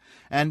discussed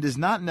and is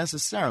not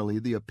necessarily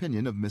the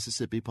opinion of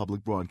Mississippi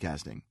Public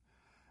Broadcasting.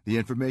 The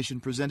information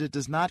presented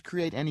does not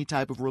create any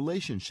type of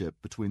relationship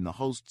between the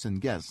hosts and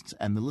guests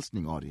and the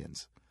listening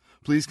audience.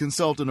 Please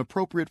consult an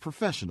appropriate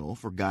professional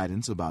for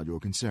guidance about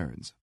your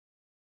concerns.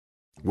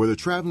 Whether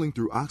traveling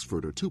through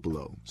Oxford or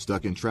Tupelo,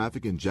 stuck in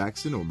traffic in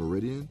Jackson or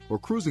Meridian, or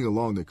cruising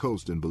along the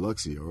coast in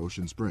Biloxi or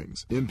Ocean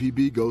Springs,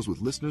 MPB goes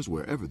with listeners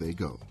wherever they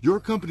go. Your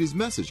company's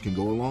message can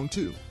go along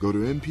too. Go to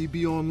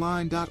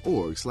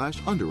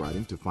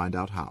mpbonline.org/underwriting to find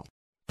out how.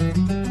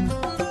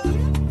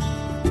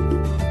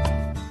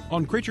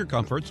 On Creature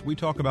Comforts, we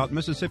talk about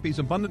Mississippi's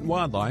abundant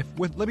wildlife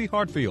with Libby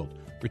Hartfield,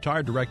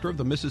 retired director of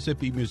the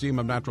Mississippi Museum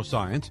of Natural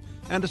Science,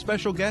 and a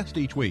special guest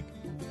each week.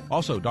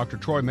 Also, Dr.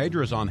 Troy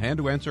Major is on hand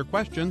to answer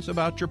questions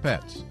about your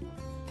pets.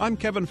 I'm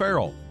Kevin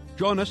Farrell.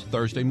 Join us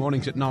Thursday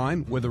mornings at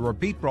 9 with a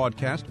repeat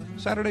broadcast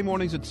Saturday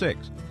mornings at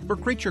 6 for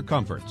Creature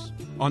Comforts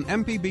on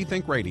MPB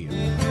Think Radio.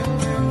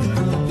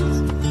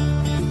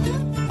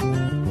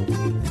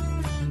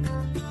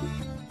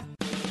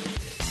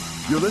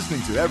 You're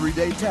listening to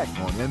Everyday Tech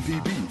on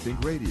MPB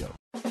Think Radio.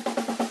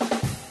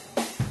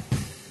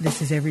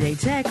 This is Everyday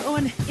Tech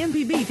on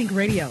MPB Think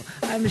Radio.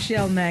 I'm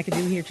Michelle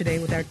McAdoo here today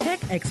with our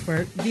tech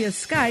expert via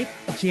Skype,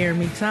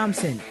 Jeremy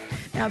Thompson.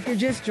 Now, if you're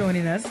just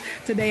joining us,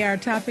 today our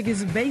topic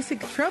is basic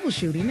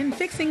troubleshooting and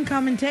fixing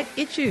common tech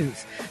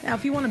issues. Now,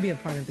 if you want to be a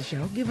part of the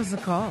show, give us a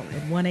call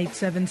at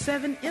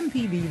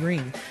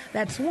 1-877-MPB-RING.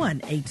 That's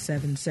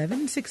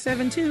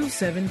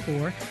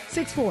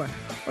 1-877-672-7464.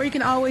 Or you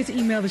can always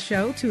email the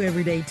show to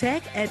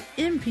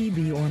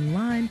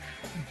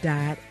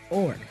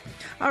everydaytech@mpbonline.org.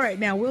 All right,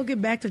 now we'll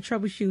get back to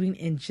troubleshooting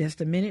in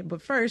just a minute,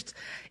 but first,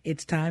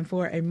 it's time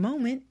for a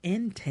moment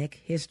in tech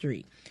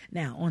history.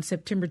 Now, on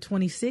September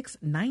 26,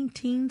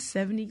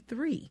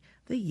 1973,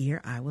 the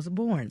year I was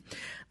born,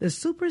 the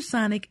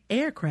supersonic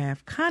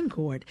aircraft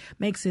Concorde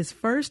makes its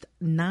first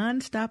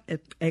nonstop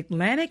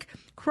Atlantic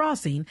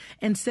crossing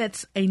and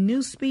sets a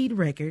new speed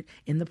record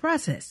in the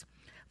process,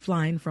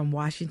 flying from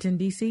Washington,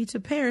 D.C. to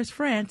Paris,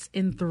 France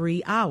in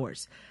 3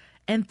 hours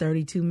and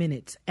 32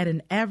 minutes at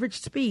an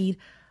average speed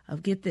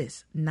of, get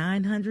this,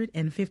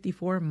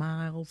 954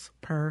 miles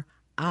per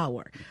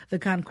hour. The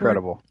Concorde,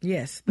 incredible.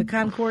 Yes, the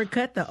Concorde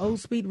cut the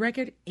old speed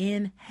record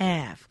in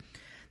half.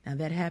 Now,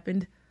 that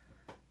happened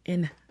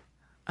in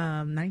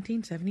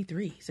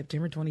 1973,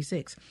 September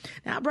 26.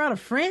 Now, I brought a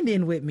friend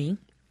in with me,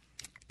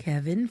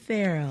 Kevin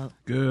Farrell.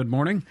 Good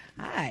morning.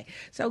 Hi.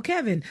 So,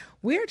 Kevin,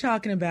 we're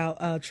talking about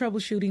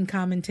troubleshooting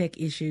common tech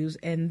issues,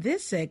 and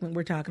this segment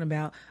we're talking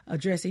about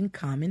addressing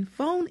common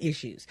phone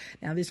issues.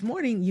 Now, this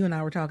morning, you and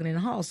I were talking in the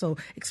hall, so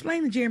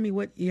explain to Jeremy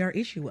what your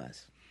issue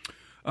was.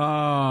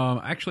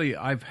 Actually,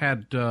 I've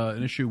had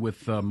an issue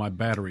with my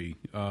battery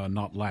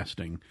not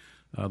lasting.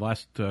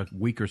 Last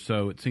week or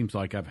so, it seems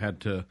like I've had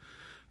to,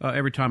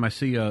 every time I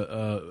see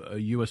a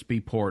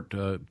USB port,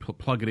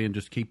 plug it in,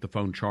 just keep the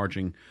phone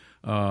charging.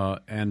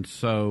 And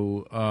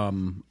so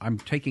I'm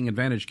taking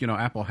advantage. You know,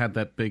 Apple had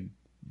that big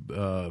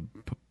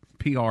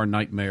PR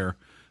nightmare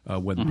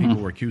when people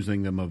were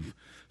accusing them of.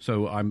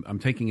 So I'm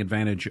taking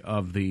advantage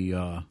of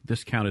the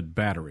discounted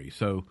battery.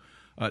 So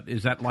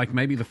is that like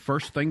maybe the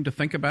first thing to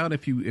think about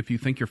if you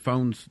think your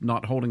phone's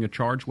not holding a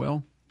charge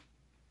well?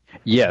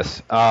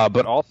 Yes,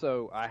 but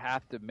also I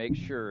have to make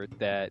sure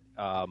that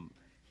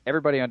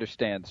everybody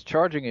understands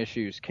charging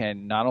issues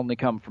can not only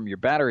come from your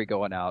battery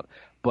going out,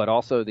 but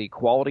also the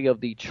quality of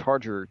the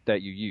charger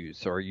that you use.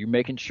 So are you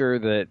making sure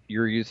that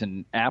you're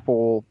using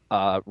Apple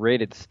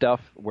rated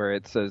stuff where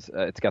it says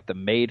it's got the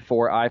made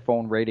for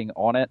iPhone rating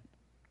on it?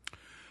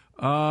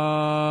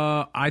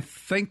 I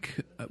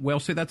think, well,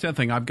 see, that's the other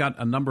thing. I've got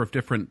a number of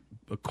different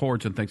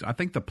cords and things. I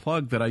think the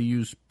plug that I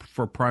use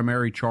for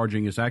primary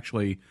charging is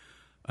actually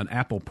an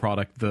Apple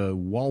product. The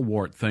wall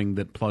wart thing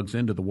that plugs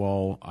into the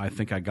wall, I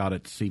think I got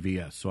at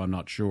CVS, so I'm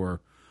not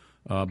sure.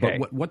 Okay.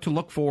 But what to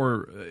look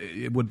for,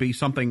 it would be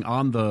something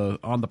on the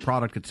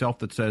product itself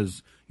that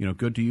says, you know,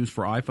 good to use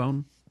for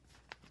iPhone?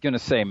 It's going to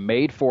say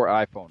made for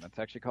iPhone. It's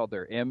actually called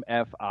their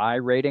MFI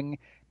rating.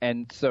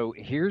 And so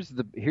here's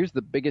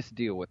the biggest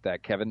deal with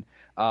that, Kevin.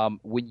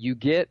 When you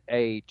get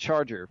a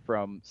charger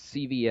from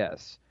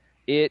CVS,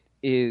 it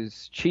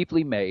is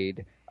cheaply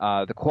made.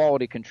 The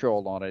quality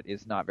control on it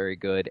is not very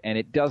good, and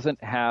it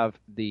doesn't have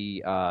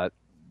the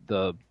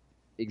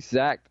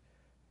exact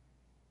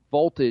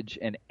voltage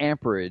and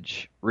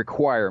amperage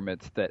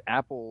requirements that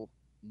Apple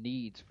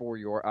needs for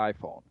your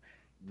iPhone.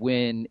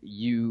 When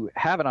you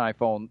have an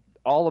iPhone,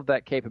 all of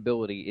that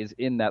capability is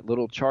in that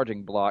little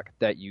charging block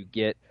that you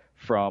get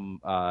from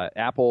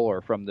Apple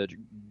or from the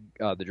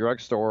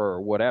drugstore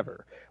or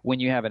whatever. When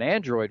you have an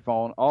Android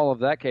phone, all of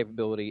that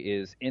capability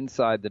is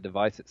inside the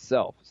device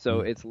itself.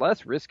 So it's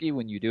less risky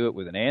when you do it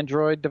with an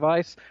Android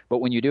device, but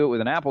when you do it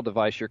with an Apple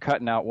device, you're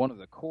cutting out one of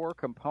the core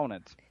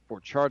components for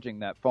charging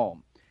that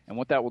phone. And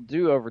what that will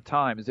do over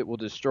time is it will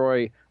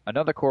destroy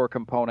another core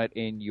component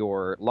in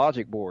your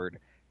logic board,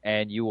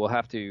 and you will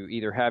have to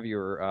either have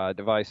your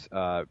device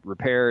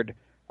repaired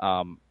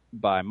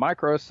by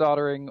micro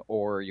soldering,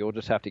 or you'll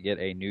just have to get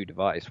a new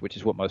device, which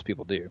is what most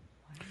people do.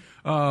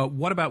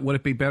 What about, would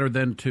it be better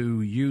then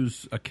to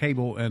use a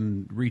cable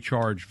and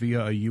recharge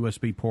via a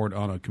USB port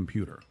on a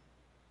computer?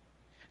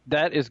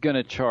 That is going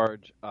to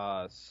charge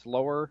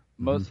slower,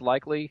 most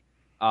likely.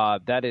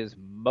 That is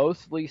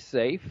mostly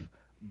safe.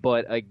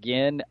 But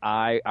again,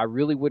 I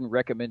really wouldn't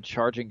recommend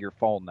charging your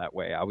phone that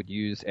way. I would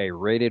use a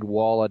rated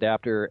wall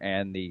adapter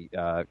and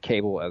the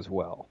cable as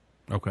well.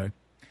 Okay.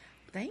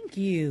 Thank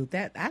you.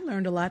 That I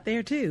learned a lot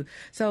there too.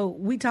 So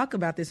we talk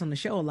about this on the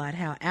show a lot,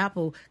 how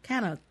Apple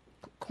kind of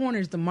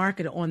corners the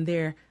market on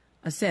their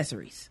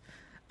accessories.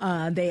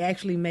 They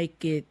actually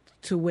make it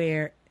to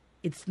where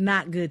it's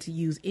not good to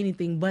use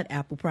anything but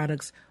Apple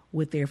products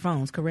with their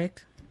phones,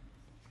 correct?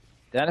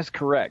 That is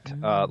correct.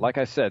 Like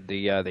I said,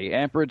 the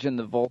amperage and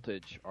the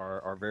voltage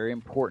are very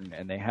important,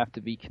 and they have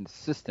to be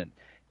consistent.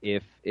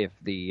 If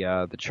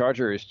the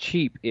charger is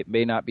cheap, it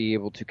may not be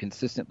able to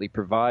consistently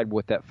provide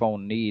what that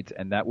phone needs,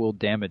 and that will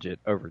damage it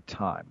over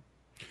time.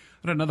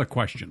 But another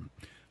question,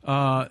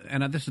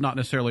 and this is not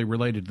necessarily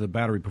related to the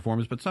battery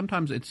performance, but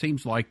sometimes it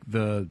seems like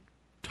the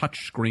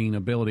touchscreen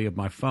ability of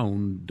my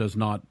phone does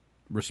not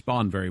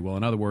respond very well.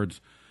 In other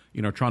words,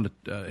 trying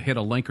to hit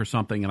a link or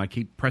something, and I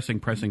keep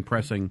pressing,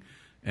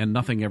 and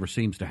nothing ever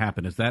seems to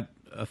happen. Is that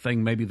a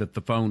thing maybe that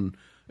the phone,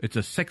 it's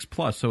a 6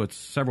 Plus, so it's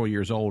several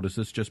years old. Is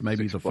this just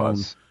maybe the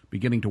phone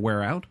beginning to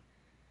wear out?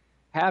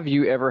 Have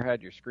you ever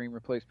had your screen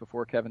replaced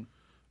before, Kevin?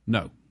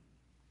 No.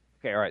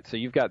 Okay, all right. So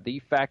you've got the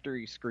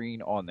factory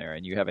screen on there,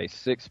 and you have a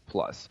 6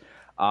 Plus.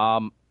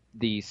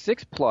 The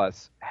 6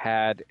 Plus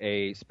had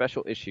a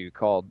special issue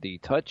called the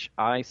Touch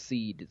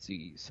IC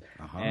disease.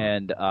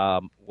 And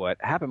what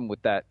happened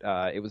with that,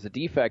 it was a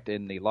defect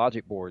in the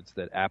logic boards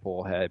that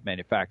Apple had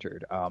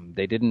manufactured.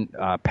 They didn't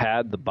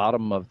pad the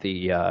bottom of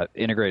the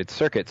integrated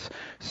circuits,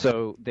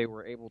 so they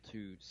were able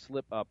to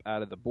slip up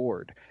out of the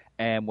board.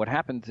 And what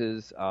happens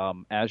is,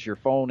 as your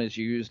phone is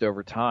used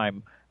over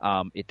time,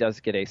 it does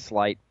get a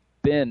slight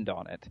bend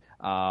on it,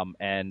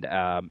 and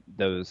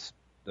those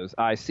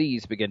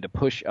ICs begin to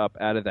push up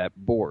out of that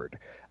board.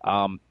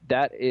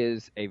 That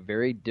is a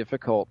very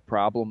difficult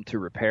problem to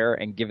repair,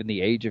 and given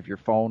the age of your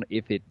phone,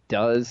 if it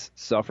does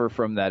suffer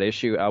from that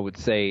issue, I would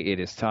say it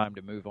is time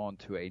to move on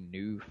to a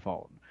new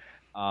phone.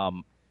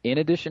 In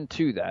addition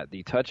to that,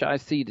 the Touch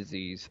IC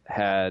disease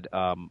had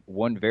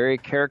one very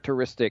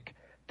characteristic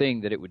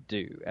thing that it would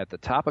do. At the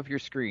top of your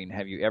screen,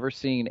 have you ever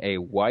seen a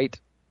white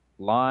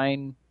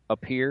line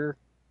appear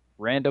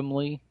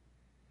randomly?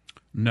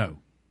 No.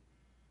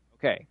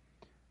 Okay.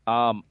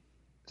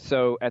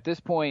 So at this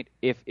point,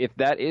 if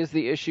that is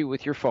the issue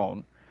with your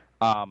phone,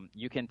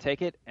 you can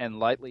take it and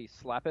lightly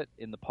slap it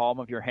in the palm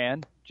of your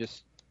hand,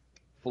 just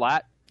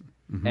flat.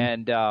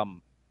 And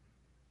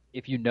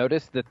if you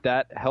notice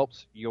that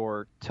helps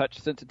your touch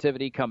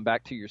sensitivity come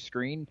back to your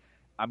screen,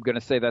 I'm going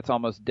to say that's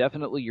almost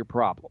definitely your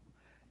problem.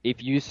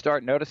 If you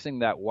start noticing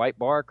that white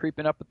bar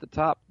creeping up at the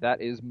top,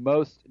 that is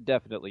most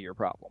definitely your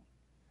problem.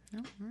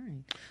 All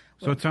right.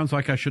 So it sounds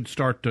like I should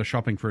start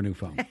shopping for a new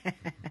phone.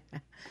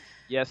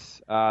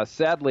 Yes.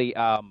 Sadly,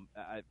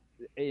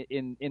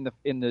 in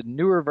the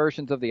newer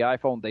versions of the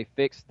iPhone, they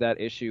fixed that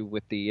issue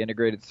with the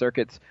integrated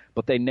circuits,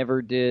 but they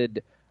never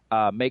did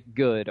make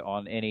good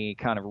on any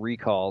kind of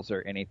recalls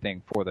or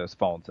anything for those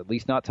phones, at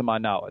least not to my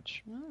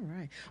knowledge. All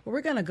right. Well,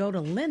 we're going to go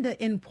to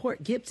Linda in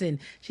Port Gibson.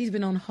 She's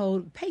been on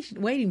hold,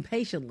 waiting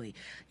patiently.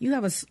 You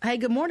have Hey,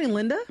 good morning,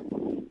 Linda.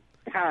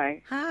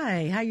 Hi.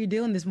 Hi. How you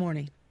doing this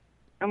morning?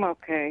 I'm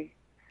okay.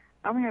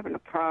 I'm having a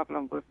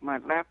problem with my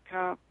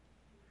laptop.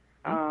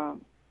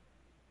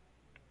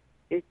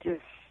 It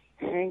just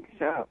hangs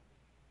up.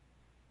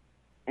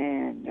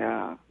 And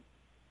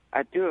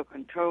I do a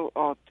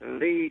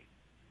Control-Alt-Delete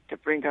to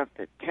bring up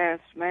the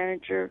task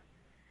manager.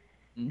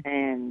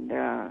 And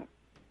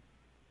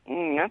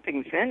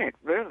nothing's in it,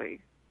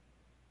 really.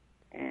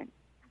 And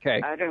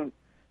okay. I don't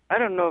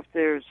know if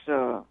there's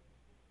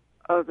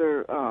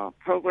other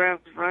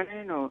programs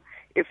running, or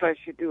if I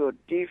should do a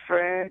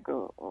defrag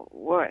or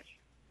what.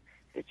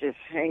 It just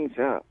hangs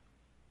up.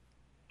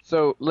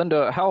 So,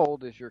 Linda, how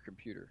old is your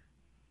computer?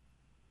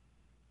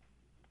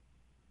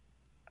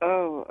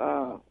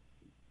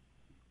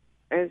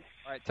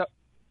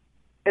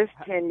 It's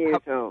 10 years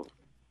old.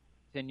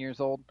 10 years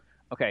old?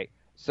 Okay.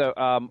 So,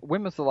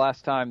 when was the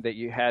last time that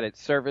you had it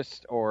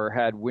serviced or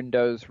had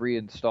Windows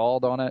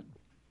reinstalled on it?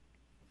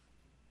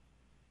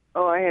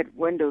 Oh, I had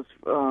Windows.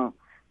 I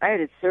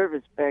had it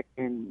serviced back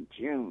in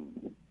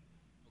June.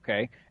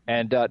 Okay.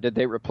 And did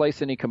they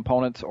replace any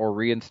components or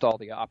reinstall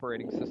the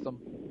operating system?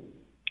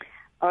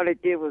 All they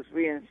did was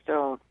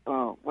reinstall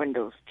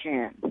Windows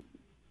 10.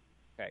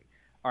 Okay.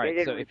 All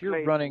right. So if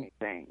you're running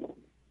anything.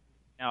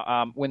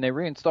 Now, when they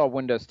reinstalled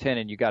Windows 10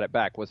 and you got it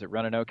back, was it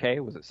running okay?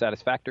 Was it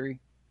satisfactory?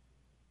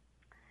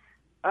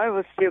 I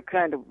was still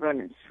kind of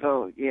running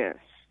slow, yes.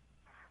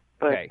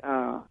 But, okay.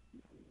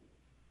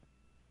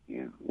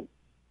 Yeah.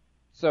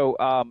 So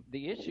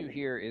the issue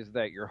here is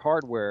that your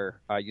hardware,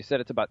 you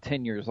said it's about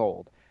 10 years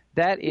old.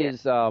 That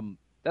is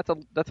that's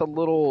a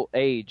little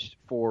aged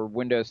for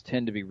Windows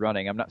 10 to be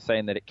running. I'm not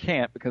saying that it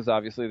can't, because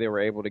obviously they were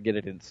able to get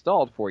it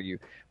installed for you,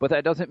 but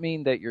that doesn't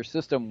mean that your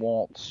system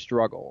won't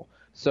struggle.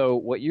 So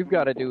what you've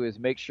got to do is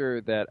make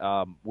sure that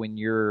when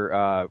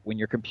your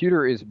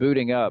computer is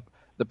booting up,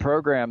 the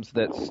programs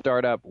that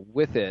start up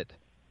with it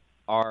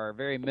are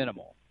very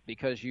minimal,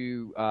 because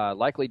you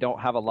likely don't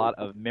have a lot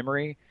of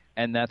memory,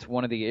 and that's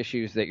one of the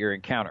issues that you're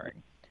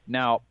encountering.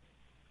 Now,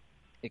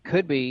 it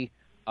could be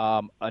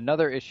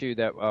another issue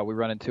that we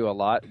run into a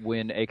lot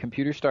when a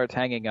computer starts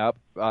hanging up.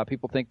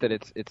 People think that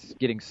it's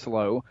getting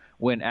slow,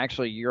 when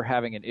actually you're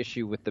having an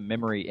issue with the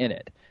memory in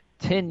it.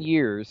 10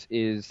 years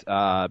is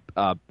a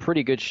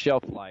pretty good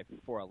shelf life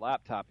for a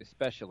laptop,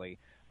 especially.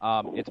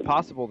 it's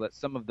possible that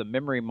some of the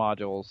memory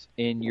modules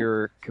in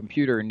your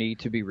computer need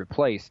to be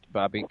replaced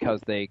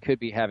because they could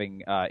be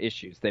having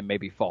issues. They may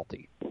be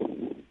faulty.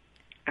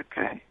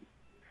 Okay.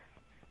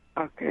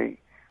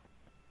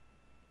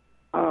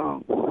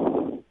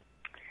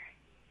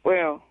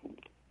 Well,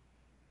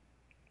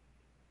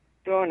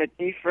 doing a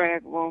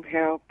defrag won't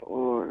help,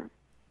 or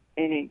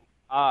any.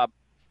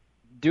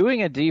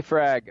 Doing a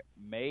defrag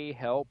may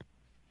help,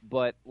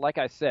 but like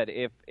I said,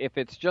 if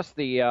it's just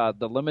the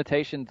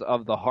limitations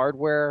of the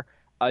hardware,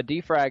 a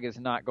defrag is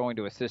not going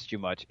to assist you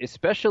much,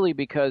 especially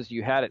because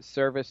you had it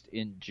serviced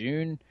in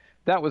June.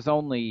 That was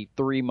only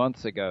 3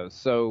 months ago,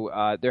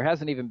 so there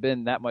hasn't even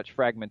been that much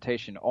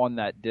fragmentation on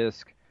that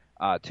disk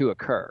to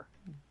occur.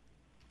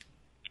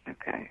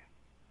 Okay.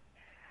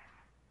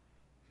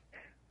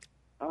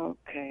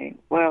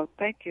 Well,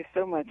 thank you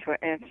so much for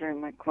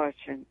answering my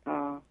question.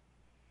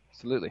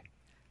 Absolutely.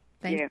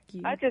 Thank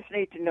you. I just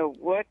need to know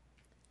what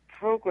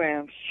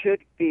program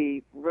should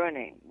be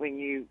running when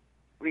you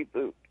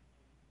reboot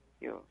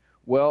your.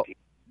 Well,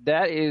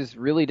 that is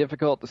really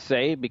difficult to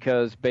say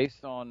because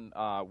based on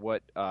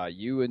what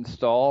you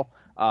install,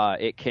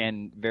 it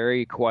can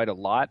vary quite a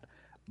lot.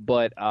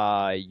 But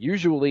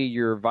usually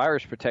your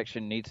virus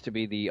protection needs to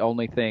be the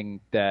only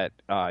thing that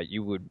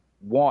you would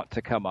want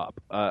to come up,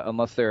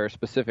 unless there are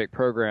specific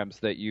programs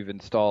that you've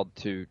installed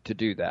to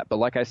do that. But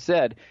like I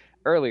said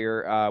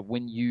earlier,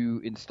 when you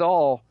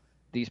install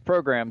these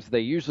programs,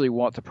 they usually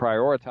want to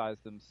prioritize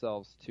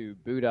themselves to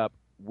boot up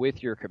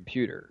with your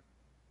computer.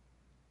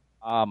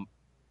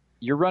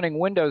 You're running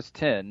Windows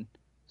 10,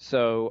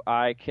 so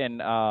I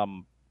can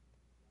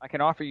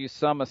offer you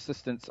some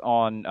assistance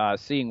on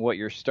seeing what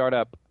your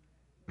startup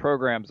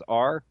programs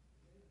are.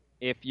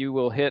 If you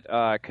will hit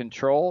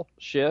Control,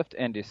 Shift,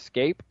 and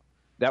Escape,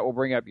 that will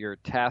bring up your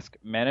Task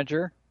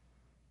Manager.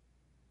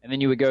 And then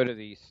you would go to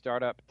the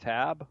Startup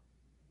tab.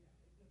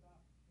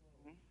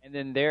 And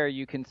then there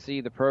you can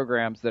see the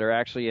programs that are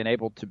actually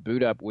enabled to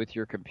boot up with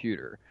your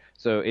computer.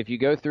 So if you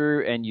go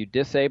through and you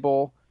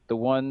disable the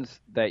ones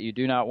that you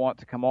do not want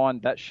to come on,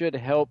 that should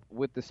help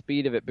with the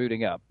speed of it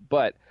booting up.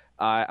 But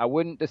I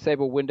wouldn't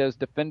disable Windows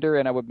Defender,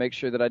 and I would make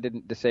sure that I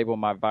didn't disable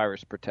my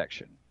virus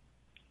protection.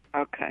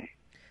 Okay.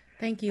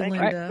 Thank you, Thank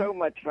Linda. you so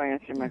much for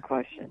answering my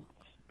question.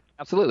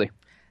 Absolutely.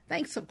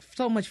 Thanks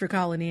so much for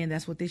calling in.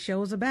 That's what this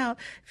show is about.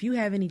 If you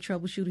have any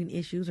troubleshooting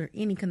issues or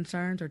any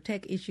concerns or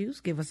tech issues,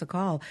 give us a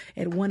call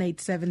at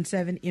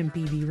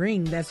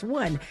 1-877-MPB-RING. That's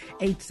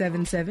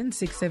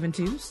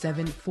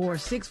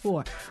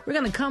 1-877-672-7464. We're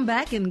going to come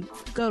back and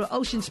go to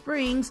Ocean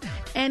Springs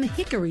and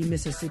Hickory,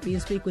 Mississippi,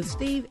 and speak with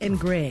Steve and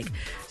Greg.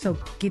 So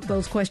get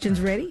those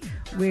questions ready.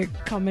 We're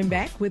coming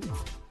back with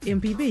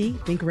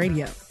MPB Think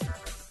Radio.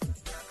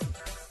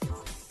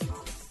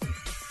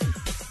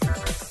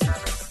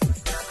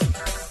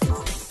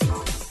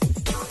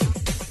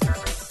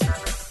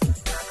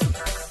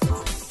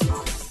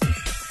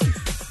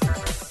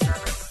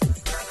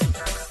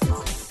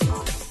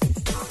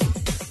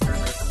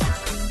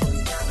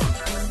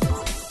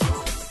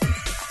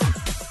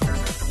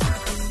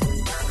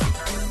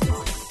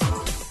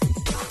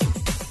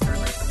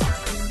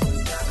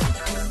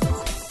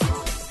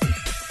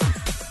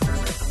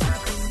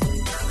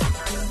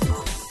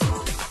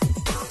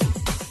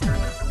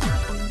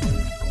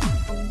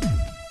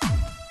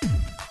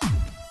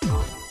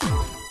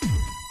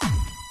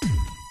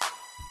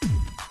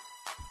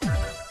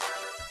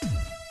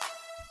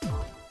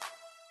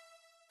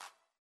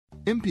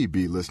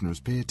 MPB listeners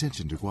pay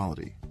attention to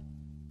quality.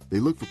 They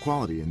look for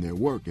quality in their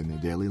work and their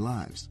daily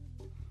lives.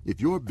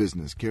 If your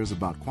business cares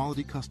about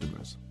quality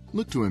customers,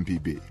 look to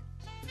MPB.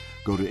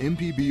 Go to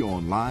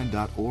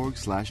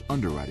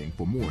mpbonline.org/underwriting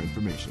for more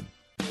information.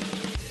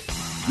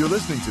 You're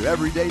listening to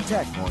Everyday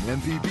Tech on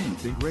MPB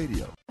Think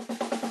Radio.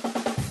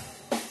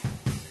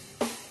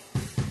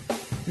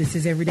 This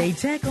is Everyday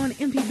Tech on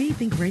MPB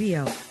Think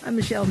Radio. I'm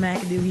Michelle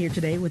McAdoo here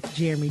today with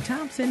Jeremy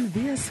Thompson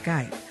via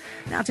Skype.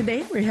 Now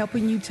today we're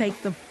helping you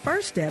take the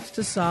first steps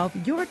to solve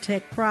your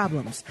tech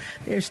problems.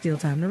 There's still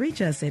time to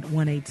reach us at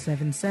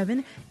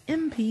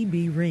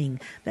 1-877-MPB-RING.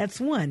 That's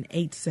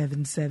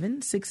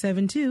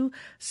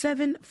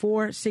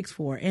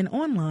 1-877-672-7464 and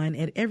online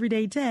at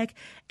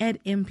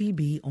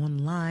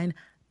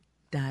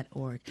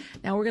everydaytech@mpbonline.org.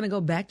 Now we're going to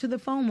go back to the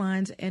phone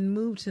lines and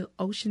move to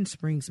Ocean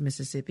Springs,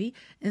 Mississippi,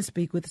 and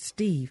speak with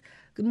Steve.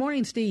 Good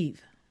morning,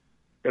 Steve.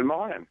 Good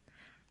morning.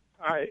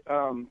 I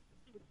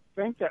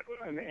think that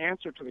in the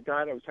answer to the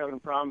guy that was having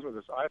problems with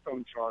his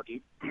iPhone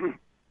charging,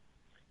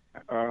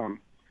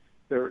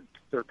 there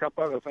are a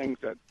couple other things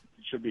that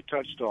should be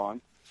touched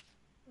on.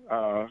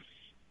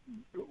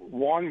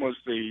 One was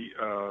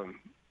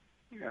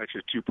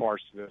actually two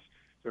parts to this,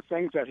 the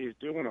things that he's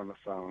doing on the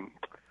phone,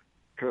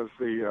 because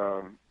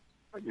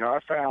I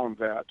found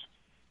that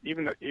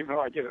even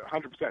though I get it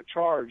 100%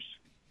 charged,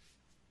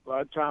 a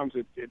lot of times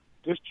it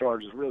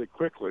discharges really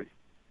quickly,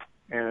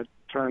 and it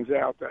turns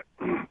out that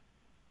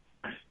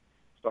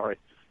sorry.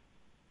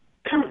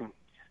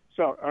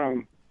 So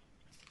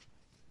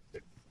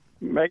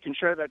making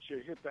sure that you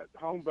hit that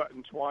home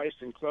button twice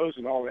and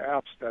closing all the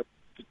apps that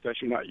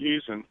you're not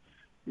using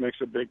makes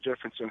a big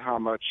difference in how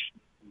much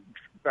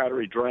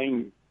battery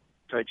drain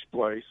takes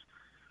place.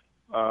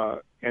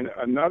 And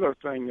another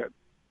thing that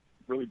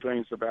really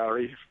drains the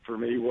battery for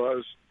me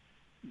was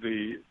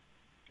the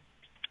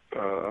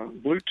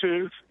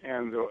Bluetooth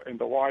and the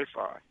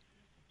Wi-Fi.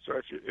 So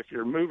if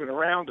you're moving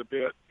around a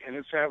bit and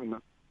it's having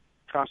to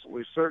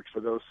constantly search for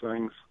those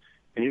things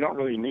and you don't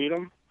really need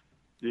them,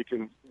 you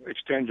can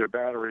extend your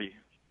battery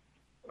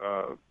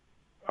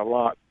a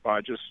lot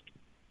by just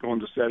going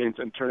to settings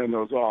and turning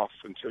those off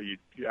until you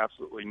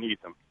absolutely need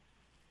them.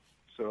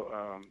 So,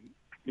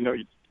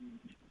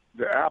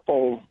 the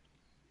Apple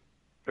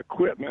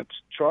equipment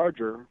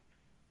charger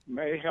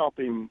may help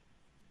him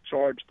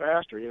charge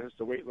faster. He has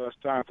to wait less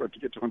time for it to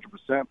get to 100%,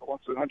 but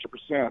once it's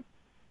 100%,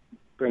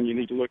 then you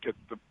need to look at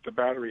the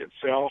battery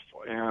itself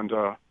and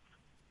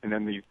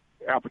then the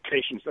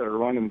applications that are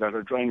running that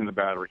are draining the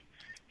battery.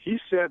 He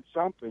said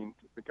something,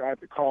 the guy at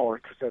the caller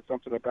said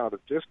something about a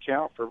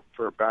discount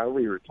for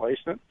battery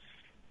replacement.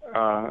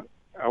 I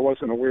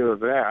wasn't aware of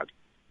that.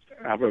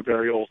 I have a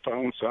very old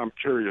phone, so I'm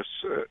curious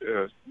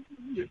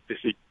if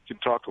he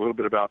could talk a little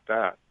bit about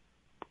that.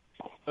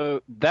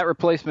 That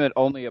replacement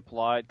only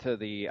applied to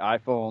the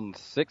iPhone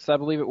 6, I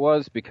believe it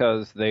was,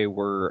 because they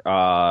were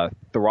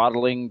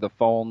throttling the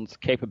phone's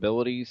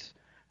capabilities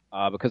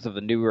because of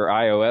the newer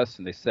iOS,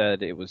 and they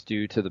said it was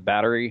due to the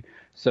battery,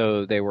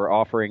 so they were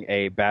offering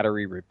a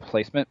battery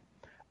replacement.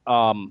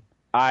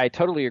 I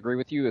totally agree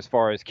with you as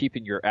far as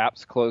keeping your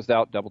apps closed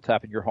out, double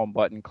tapping your home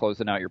button,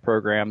 closing out your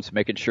programs,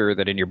 making sure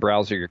that in your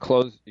browser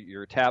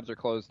your tabs are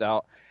closed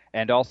out,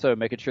 and also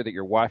making sure that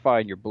your Wi-Fi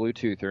and your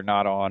Bluetooth are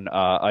not on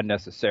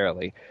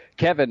unnecessarily.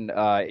 Kevin,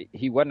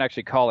 he wasn't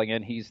actually calling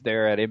in. He's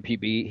there at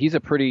MPB. He's a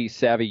pretty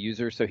savvy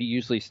user, so he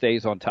usually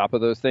stays on top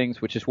of those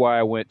things, which is why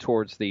I went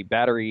towards the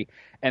battery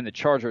and the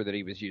charger that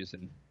he was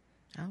using.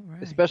 All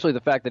right. Especially the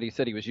fact that he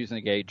said he was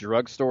using a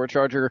drugstore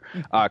charger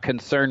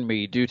concerned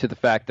me due to the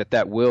fact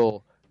that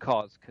will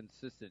cause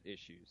consistent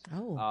issues.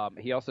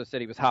 He also said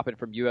he was hopping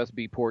from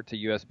USB port to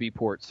USB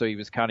port, so he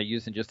was kind of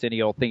using just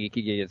any old thing he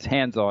could get his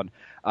hands on,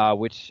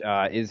 which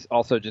is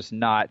also just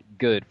not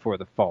good for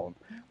the phone.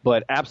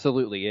 But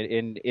absolutely,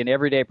 in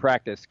everyday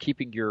practice,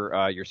 keeping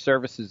your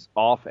services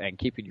off and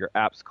keeping your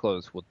apps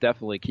closed will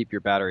definitely keep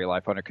your battery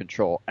life under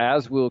control,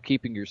 as will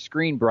keeping your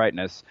screen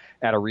brightness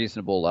at a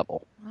reasonable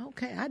level.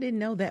 Okay, I didn't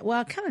know that. Well,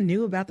 I kind of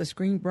knew about the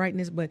screen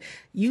brightness, but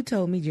you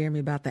told me, Jeremy,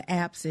 about the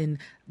apps and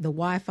the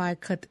Wi-Fi.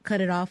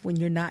 Cut it off when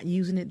you're not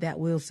using it. That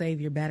will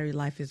save your battery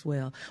life as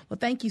well. Well,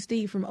 thank you,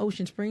 Steve, from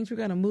Ocean Springs. We're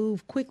going to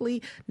move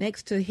quickly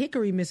next to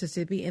Hickory,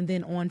 Mississippi, and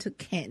then on to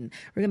Canton.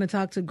 We're going to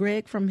talk to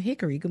Greg from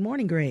Hickory. Good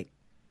morning, Greg.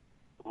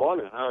 Good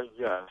morning. How are you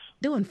guys?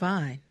 Doing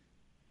fine.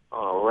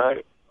 All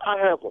right. I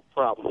have a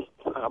problem.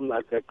 I'm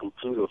not that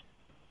computer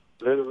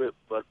literate,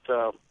 but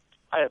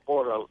I had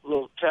bought a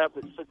little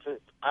tablet,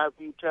 6-inch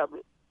iView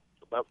tablet,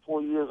 about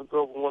 4 years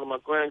ago from one of my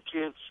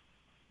grandkids,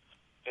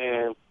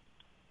 and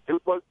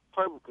it worked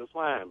perfectly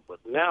fine. But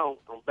now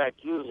I'm back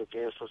using it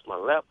again since my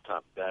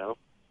laptop down,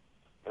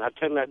 and I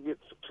cannot get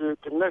secure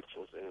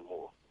connections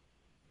anymore.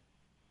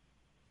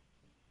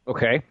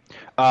 Okay.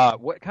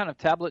 What kind of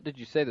tablet did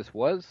you say this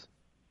was?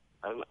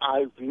 An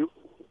iView.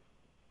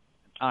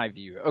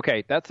 iView.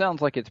 Okay, that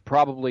sounds like it's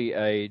probably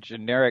a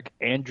generic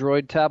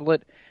Android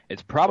tablet.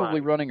 It's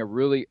probably running a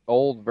really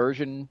old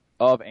version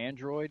of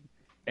Android,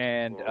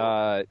 and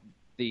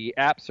the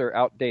apps are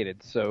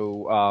outdated.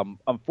 So,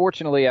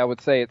 unfortunately, I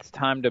would say it's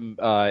time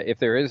to, if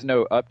there is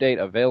no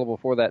update available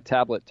for that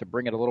tablet to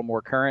bring it a little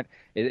more current,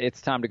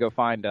 it's time to go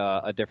find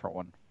a different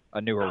one,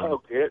 a newer one.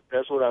 Okay,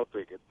 that's what I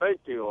figured.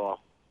 Thank you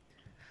all.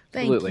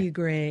 Thank you,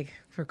 Greg,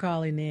 for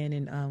calling in,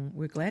 and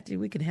we're glad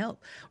we can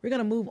help. We're going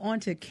to move on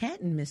to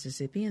Canton,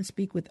 Mississippi, and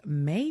speak with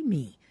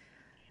Mamie.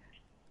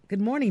 Good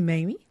morning,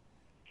 Mamie.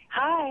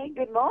 Hi,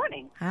 good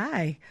morning.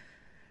 Hi.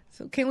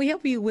 So can we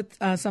help you with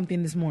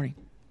something this morning?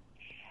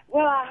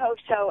 Well, I hope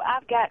so.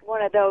 I've got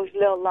one of those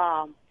little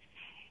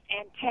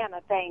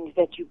antenna things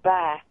that you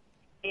buy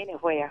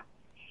anywhere,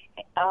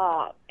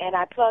 and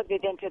I plugged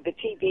it into the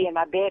TV in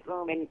my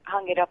bedroom and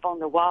hung it up on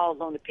the wall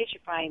on the picture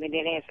frame, and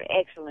it has an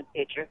excellent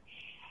picture.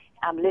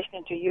 I'm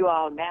listening to you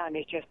all now, and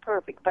it's just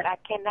perfect. But I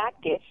cannot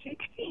get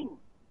 16.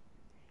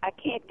 I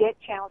can't get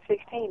channel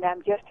 16.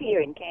 I'm just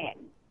here in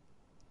Canton.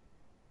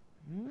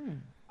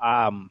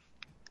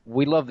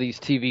 We love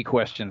these TV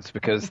questions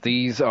because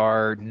these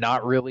are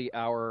not really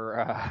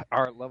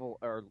our level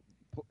or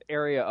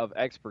area of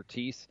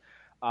expertise.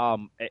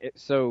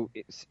 So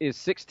is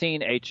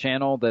 16 a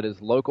channel that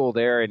is local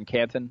there in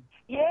Canton?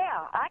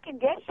 Yeah, I can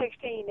get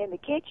 16 in the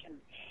kitchen.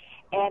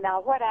 And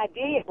what I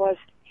did was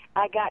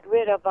I got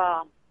rid of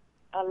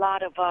a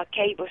lot of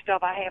cable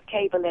stuff. I have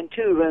cable in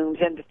 2 rooms,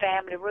 in the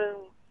family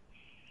room,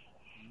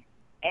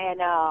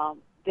 and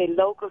the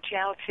local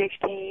channel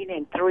 16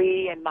 and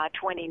 3 and my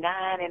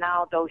 29 and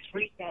all those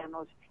free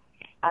channels.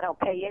 I don't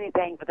pay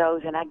anything for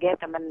those, and I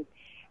get them. And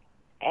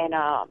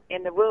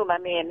in the room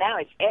I'm in now,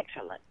 it's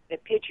excellent, the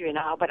picture and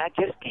all, but I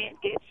just can't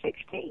get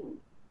 16.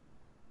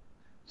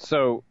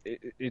 So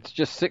it's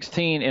just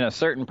 16 in a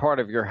certain part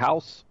of your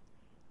house?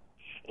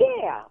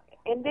 Yeah,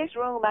 in this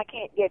room, I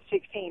can't get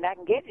 16. I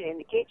can get it in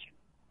the kitchen.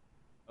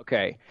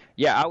 Okay.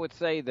 Yeah, I would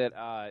say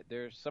that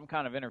there's some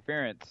kind of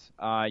interference.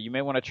 You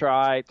may want to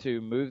try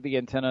to move the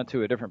antenna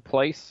to a different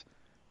place.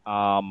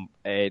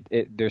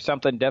 There's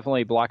something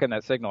definitely blocking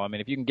that signal. I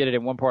mean, if you can get it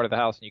in one part of the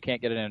house and you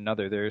can't get it in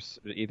another, there's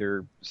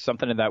either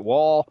something in that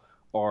wall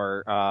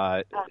or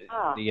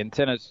the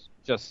antenna's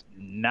just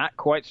not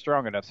quite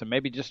strong enough. So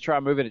maybe just try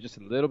moving it just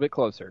a little bit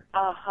closer.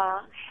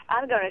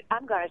 I'm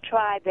gonna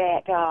try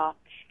that.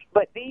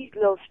 But these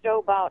little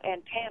store-bought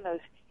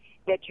antennas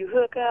that you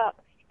hook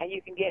up and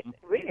you can get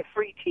really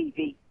free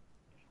TV.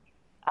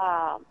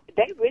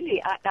 They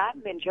really,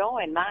 I'm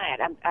enjoying mine.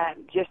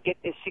 I'm just get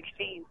this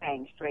 16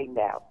 thing straightened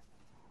out.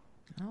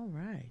 All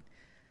right.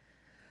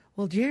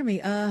 Well,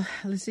 Jeremy,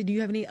 let's see. Do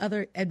you have any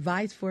other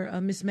advice for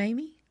Miss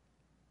Mamie?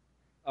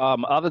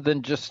 Other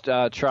than just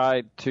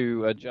try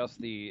to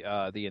adjust the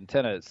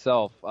antenna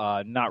itself,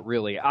 not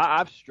really.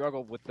 I've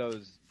struggled with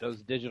those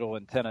digital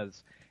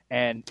antennas,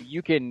 and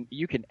you can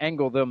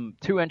angle them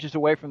 2 inches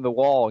away from the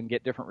wall and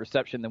get different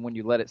reception than when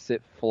you let it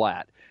sit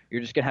flat. You're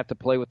just gonna have to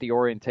play with the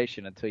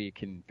orientation until you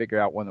can figure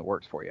out one that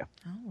works for you.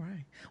 All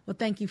right. Well,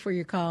 thank you for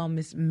your call,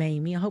 Miss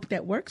Mamie. I hope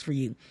that works for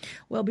you.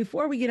 Well,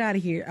 before we get out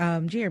of here,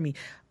 Jeremy,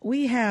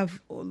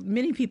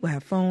 many people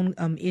have phone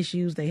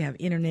issues. They have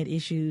internet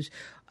issues.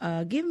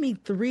 Give me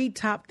 3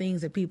 top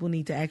things that people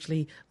need to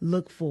actually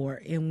look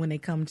for when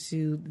it comes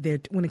to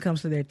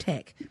their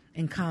tech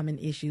and common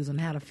issues and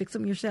how to fix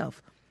them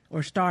yourself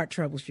or start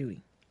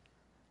troubleshooting.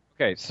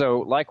 Okay, so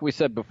like we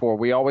said before,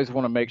 we always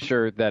want to make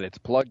sure that it's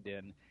plugged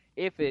in.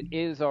 If it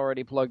is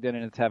already plugged in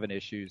and it's having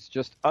issues,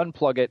 just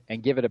unplug it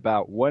and give it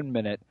about 1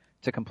 minute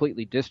to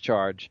completely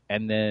discharge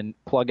and then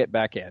plug it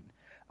back in.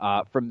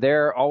 From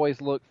there,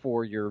 always look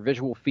for your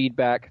visual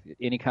feedback,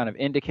 any kind of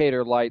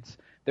indicator lights.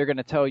 They're going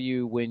to tell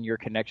you when your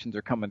connections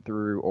are coming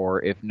through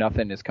or if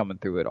nothing is coming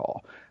through at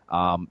all.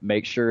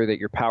 Make sure that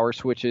your power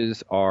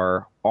switches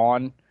are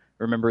on.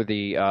 Remember,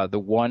 the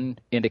 1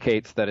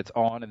 indicates that it's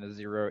on and the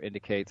 0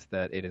 indicates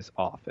that it is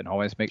off. And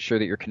always make sure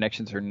that your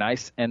connections are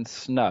nice and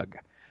snug.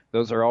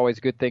 Those are always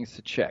good things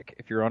to check.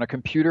 If you're on a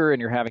computer and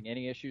you're having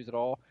any issues at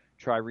all,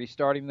 try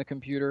restarting the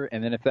computer.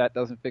 And then if that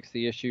doesn't fix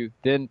the issue,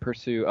 then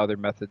pursue other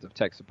methods of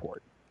tech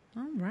support.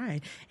 All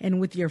right. And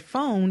with your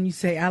phone, you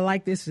say, I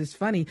like this, it's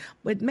funny,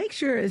 but make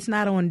sure it's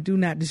not on Do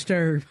Not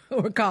Disturb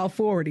or call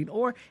forwarding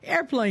or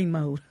airplane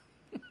mode.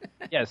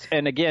 Yes,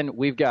 and again,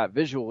 we've got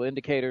visual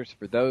indicators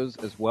for those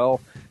as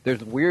well.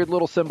 There's weird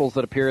little symbols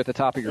that appear at the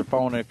top of your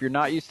phone, and if you're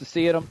not used to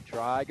seeing them,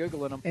 try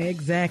Googling them.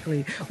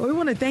 Exactly. Well, we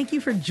want to thank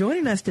you for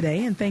joining us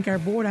today and thank our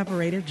board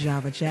operator,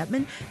 Java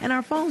Chapman, and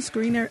our phone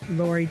screener,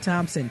 Lori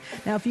Thompson.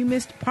 Now, if you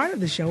missed part of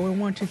the show or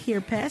want to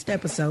hear past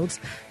episodes,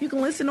 you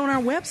can listen on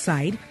our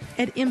website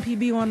at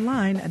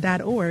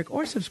mpbonline.org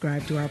or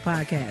subscribe to our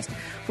podcast.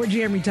 For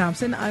Jeremy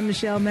Thompson, I'm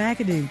Michelle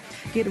McAdoo.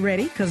 Get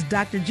ready, because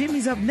Dr.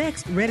 Jimmy's up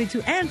next, ready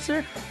to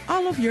answer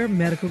all of your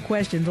medical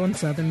questions on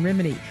Southern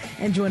Remedy.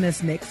 And join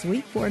us next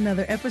week for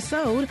another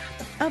episode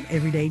of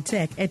Everyday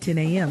Tech at 10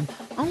 a.m.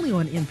 only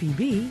on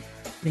MPB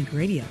Think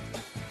Radio.